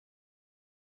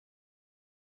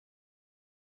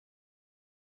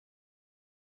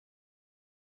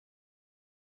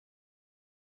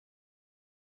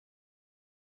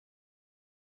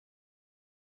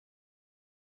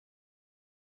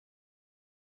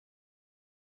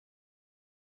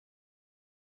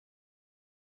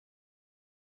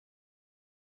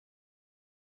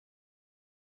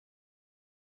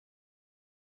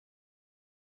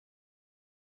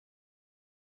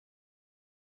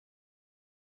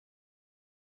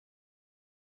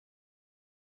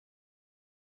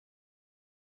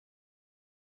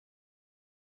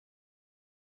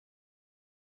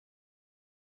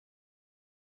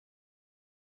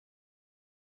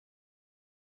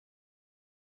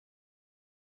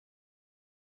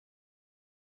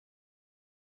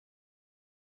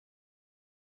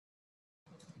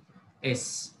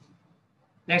 Yes.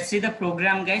 Let's see the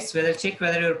program, guys. Check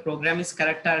whether your program is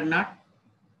correct or not.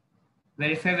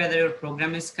 Verify whether your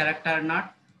program is correct or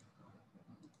not.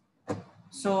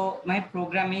 So my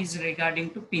program is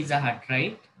regarding to Pizza Hut,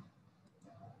 right?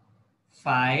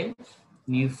 File,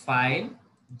 new file,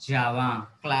 Java,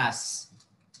 class,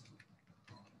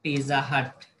 Pizza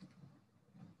Hut.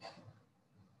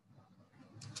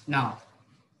 Now,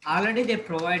 already they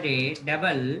provided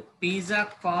double pizza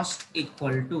cost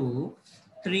equal to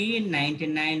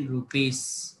 399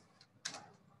 rupees.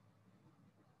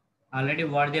 Already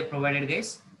what they provided,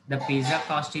 guys? The pizza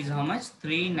cost is how much?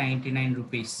 399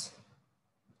 rupees.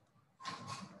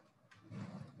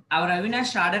 Our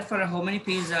Avinash ordered for how many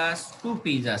pizzas? 2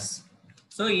 pizzas.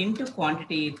 So into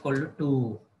quantity equal to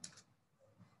 2.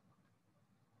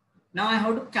 Now I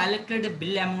have to calculate the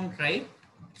bill amount, right?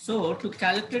 So to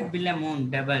calculate bill amount,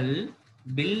 double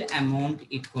bill amount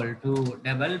equal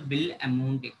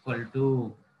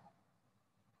to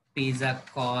pizza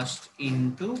cost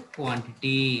into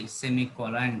quantity,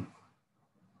 semicolon.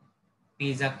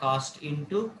 Pizza cost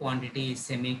into quantity,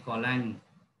 semicolon.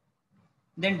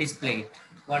 Then display it.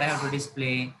 What I have to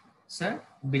display? Sir,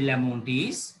 bill amount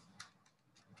is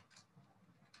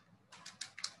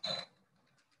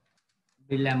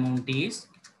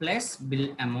plus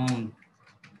bill amount.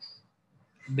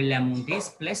 Bill amount is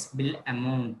plus bill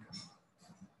amount.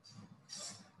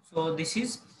 So this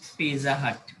is Pizza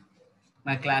Hut.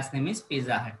 My class name is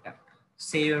Pizza Hut.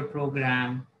 Save your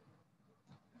program.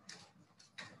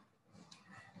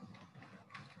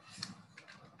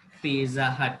 Pizza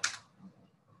Hut.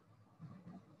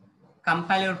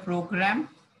 Compile your program.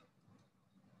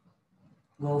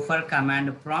 Go for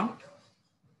command prompt.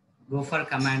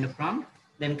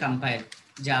 Then compile.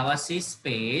 Java C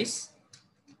space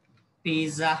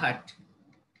Pizza Hut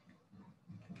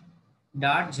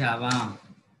dot Java.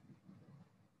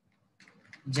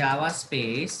 Java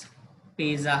space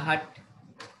Pizza Hut.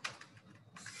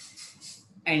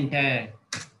 Enter.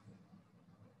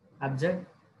 Observe.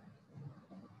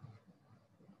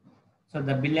 So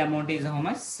the bill amount is how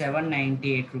much?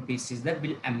 798 rupees is the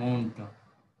bill amount.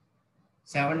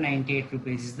 798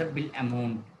 rupees is the bill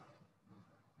amount.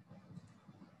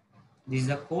 This is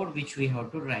the code which we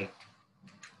have to write.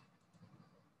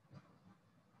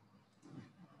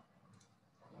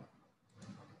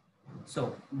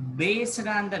 So based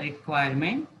on the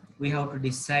requirement, we have to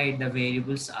decide the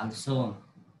variables also.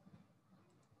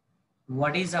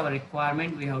 What is our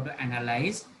requirement? We have to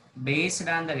analyze. Based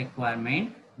on the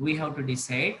requirement, we have to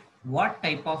decide what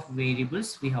type of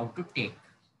variables we have to take.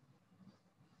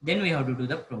 Then we have to do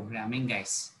the programming,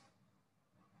 guys.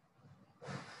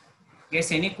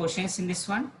 Guys, any questions in this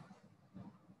one?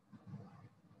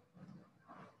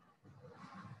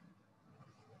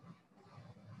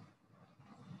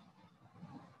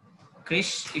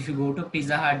 Krish, if you go to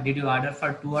Pizza Hut, did you order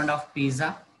for 2.5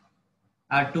 pizza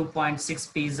or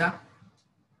 2.6 pizza?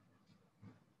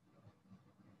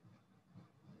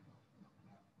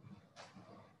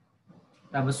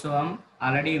 Tabaswam,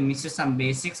 already you missed some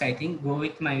basics. I think go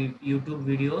with my YouTube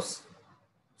videos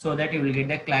so that you will get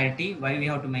the clarity why we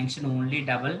have to mention only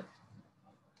double.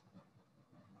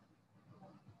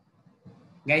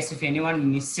 Guys, if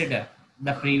anyone missed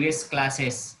the previous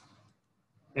classes,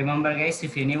 remember guys,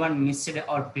 if anyone missed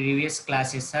our previous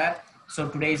classes, sir, so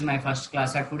today is my first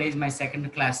class, or today is my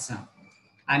second class, sir.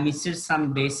 I missed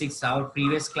some basics, our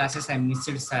previous classes I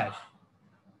missed, sir.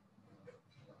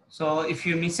 So if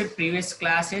you missed previous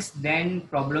classes, then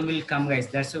problem will come, guys.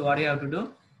 That's what you have to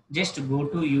do. Just go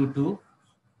to YouTube.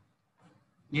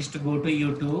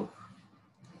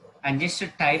 and just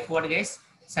type what guys?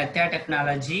 Sathya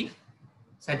Technology,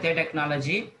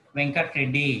 Venkat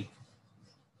Reddy.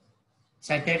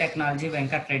 Sathya Technology,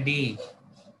 Venkat Reddy.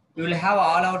 You will have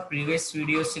all our previous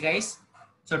videos, guys.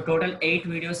 So total 8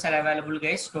 videos are available,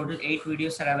 guys. Total 8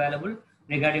 videos are available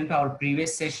regarding to our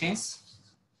previous sessions.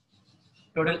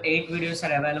 Total 8 videos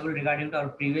are available regarding to our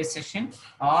previous session.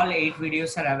 All 8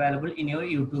 videos are available in your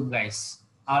YouTube, guys.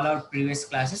 All our previous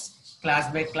classes,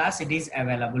 class by class, it is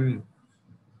available.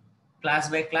 Class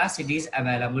by class, it is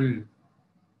available.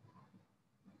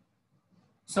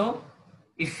 So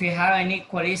if you have any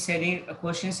queries, any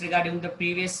questions regarding the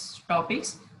previous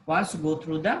topics, once go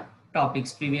through the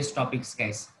topics, previous topics,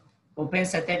 guys. Open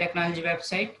Sathya Technology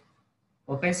website.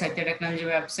 Open Sathya Technology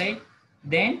website.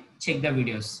 Then check the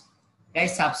videos.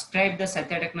 Guys, subscribe the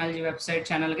Sathya Technology website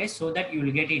channel, guys, so that you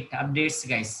will get it updates,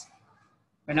 guys.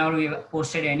 Whenever we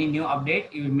posted any new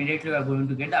update, you immediately are going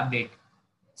to get the update.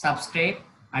 Subscribe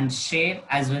and share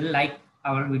as well, like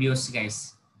our videos,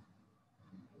 guys.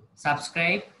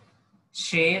 Subscribe,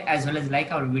 share as well as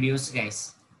like our videos,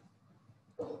 guys.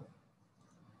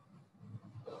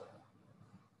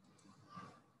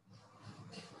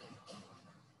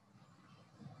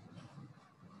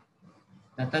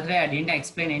 Dattatraya, I didn't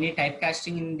explain any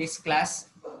typecasting in this class.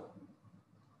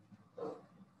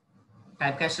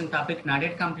 Typecasting topic not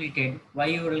yet completed. Why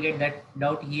you will get that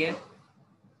doubt here?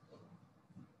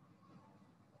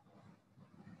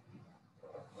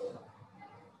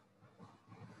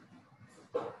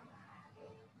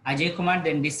 Ajay Kumar,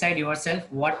 then decide yourself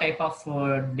what type of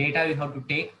data you have to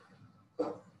take.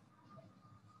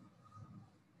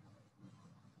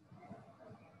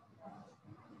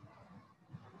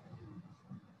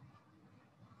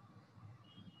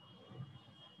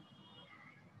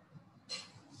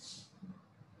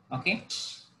 Okay,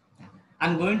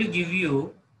 I'm going to give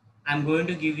you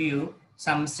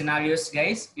some scenarios,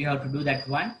 guys. You have to do that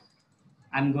one.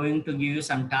 I'm going to give you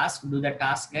some tasks. Do the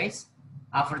task, guys.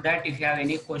 After that, if you have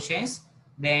any questions,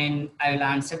 then I will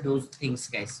answer those things,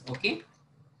 guys. Okay,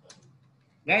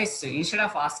 guys. So instead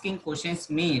of asking questions,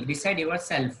 me decide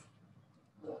yourself.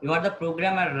 You are the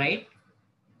programmer, right?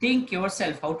 Think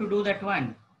yourself how to do that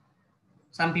one.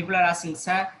 Some people are asking,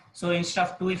 sir, so instead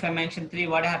of 2, if I mention 3,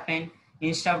 what happened?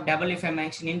 Instead of double, if I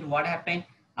mention int, what happened?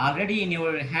 Already in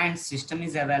your hand, system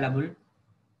is available.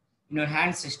 In your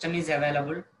hand, system is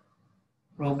available.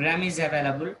 Program is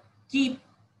available. Keep.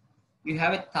 You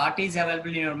have a thought is available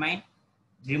in your mind.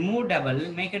 Remove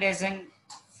double, make it as an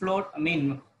float.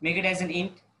 Make it as an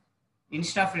int.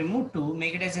 Instead of remove 2,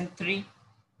 make it as an 3.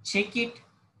 Check it.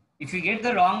 If you get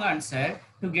the wrong answer,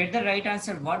 to get the right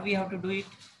answer, what we have to do it?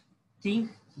 Think,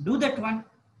 do that one.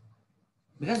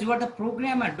 Because you are the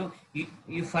programmer.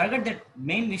 You forget that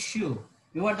main issue.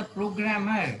 You are the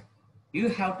programmer. You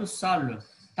have to solve.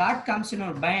 Thought comes in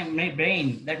your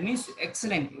brain. That means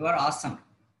excellent. You are awesome.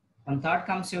 When thought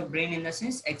comes your brain in the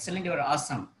sense, excellent, you are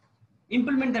awesome.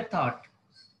 Implement that thought.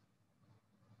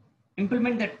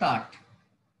 Implement that thought.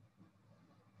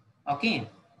 Okay.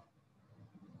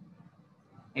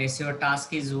 Yes, your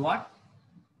task is what?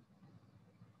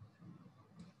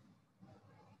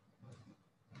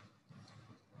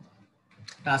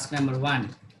 Task number 1.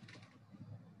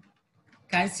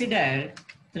 Consider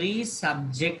 3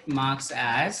 subject marks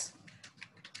as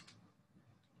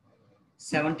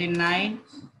 79,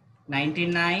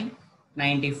 99,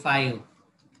 95.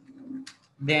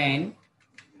 Then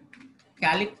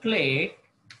calculate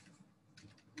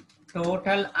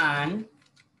total and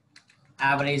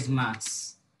average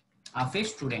marks of a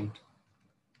student.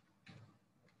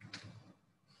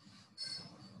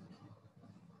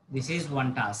 This is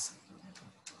one task.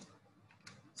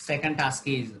 Second task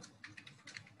is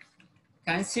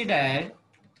consider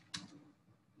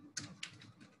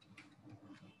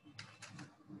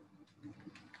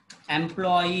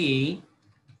employee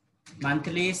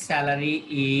monthly salary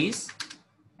is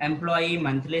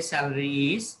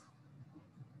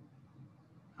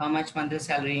how much monthly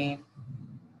salary?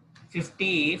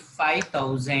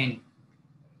 55,000.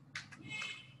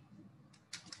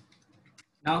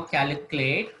 Now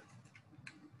calculate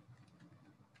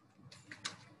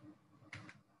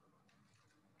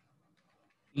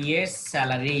year's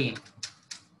salary.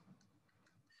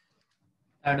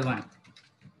 Third one.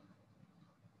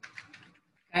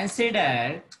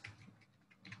 Consider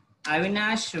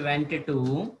Avinash went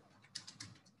to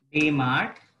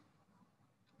DMart,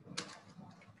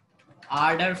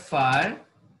 order for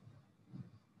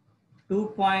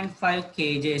 2.5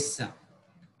 kgs.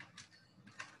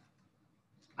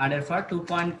 Order for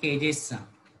 2.5 kgs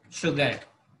sugar.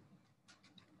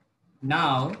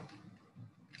 Now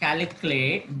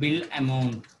calculate bill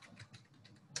amount.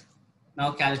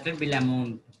 Now calculate bill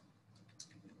amount.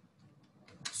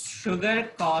 Sugar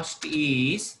cost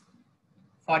is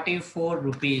 44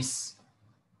 rupees.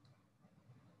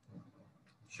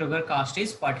 Sugar cost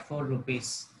is 44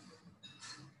 rupees.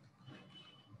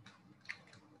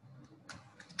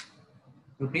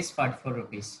 Rupees 44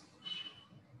 rupees.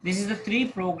 This is the 3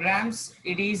 programs.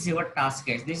 It is your task,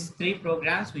 guys. This is 3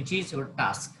 programs which is your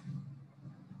task.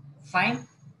 Fine.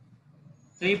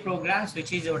 3 programs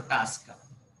which is your task.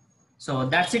 So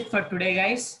that's it for today,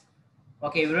 guys.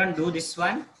 Okay, everyone do this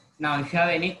one. Now, if you have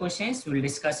any questions, we'll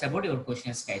discuss about your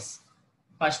questions, guys.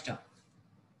 First,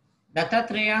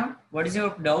 Dattatreya, what is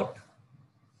your doubt?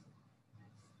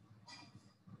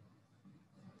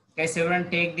 Guys, everyone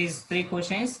take these 3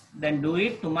 questions, then do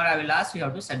it. Tomorrow I will ask you how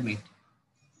to submit.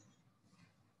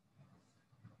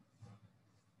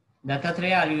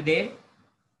 Dattatreya, are you there?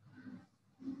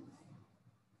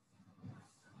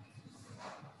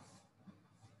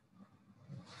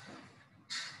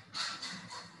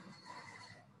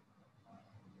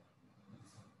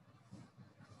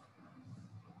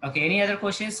 Okay, any other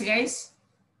questions, guys?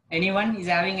 Anyone is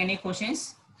having any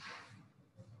questions?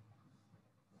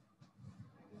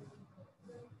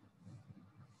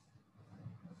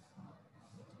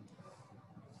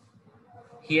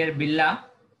 Here, Billa,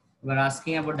 we are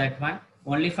asking about that one.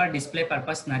 Only for display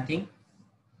purpose, nothing.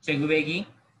 Cheguvegi.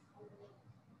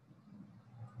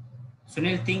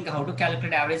 Sunil, think how to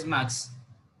calculate average marks.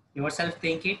 Yourself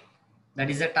think it. That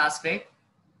is the task, right?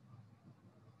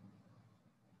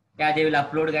 Yeah, they will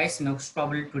upload, guys. Most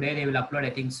probably today they will upload, I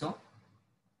think so.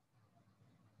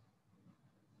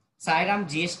 Sairam,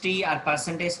 GST or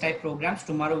percentage type programs,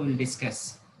 tomorrow we will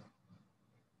discuss.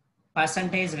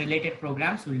 Percentage related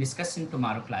programs we will discuss in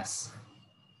tomorrow class.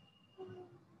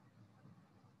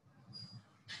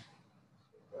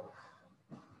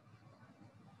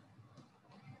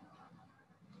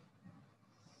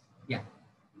 Yeah.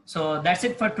 So that's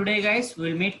it for today, guys.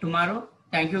 We'll meet tomorrow.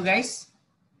 Thank you, guys.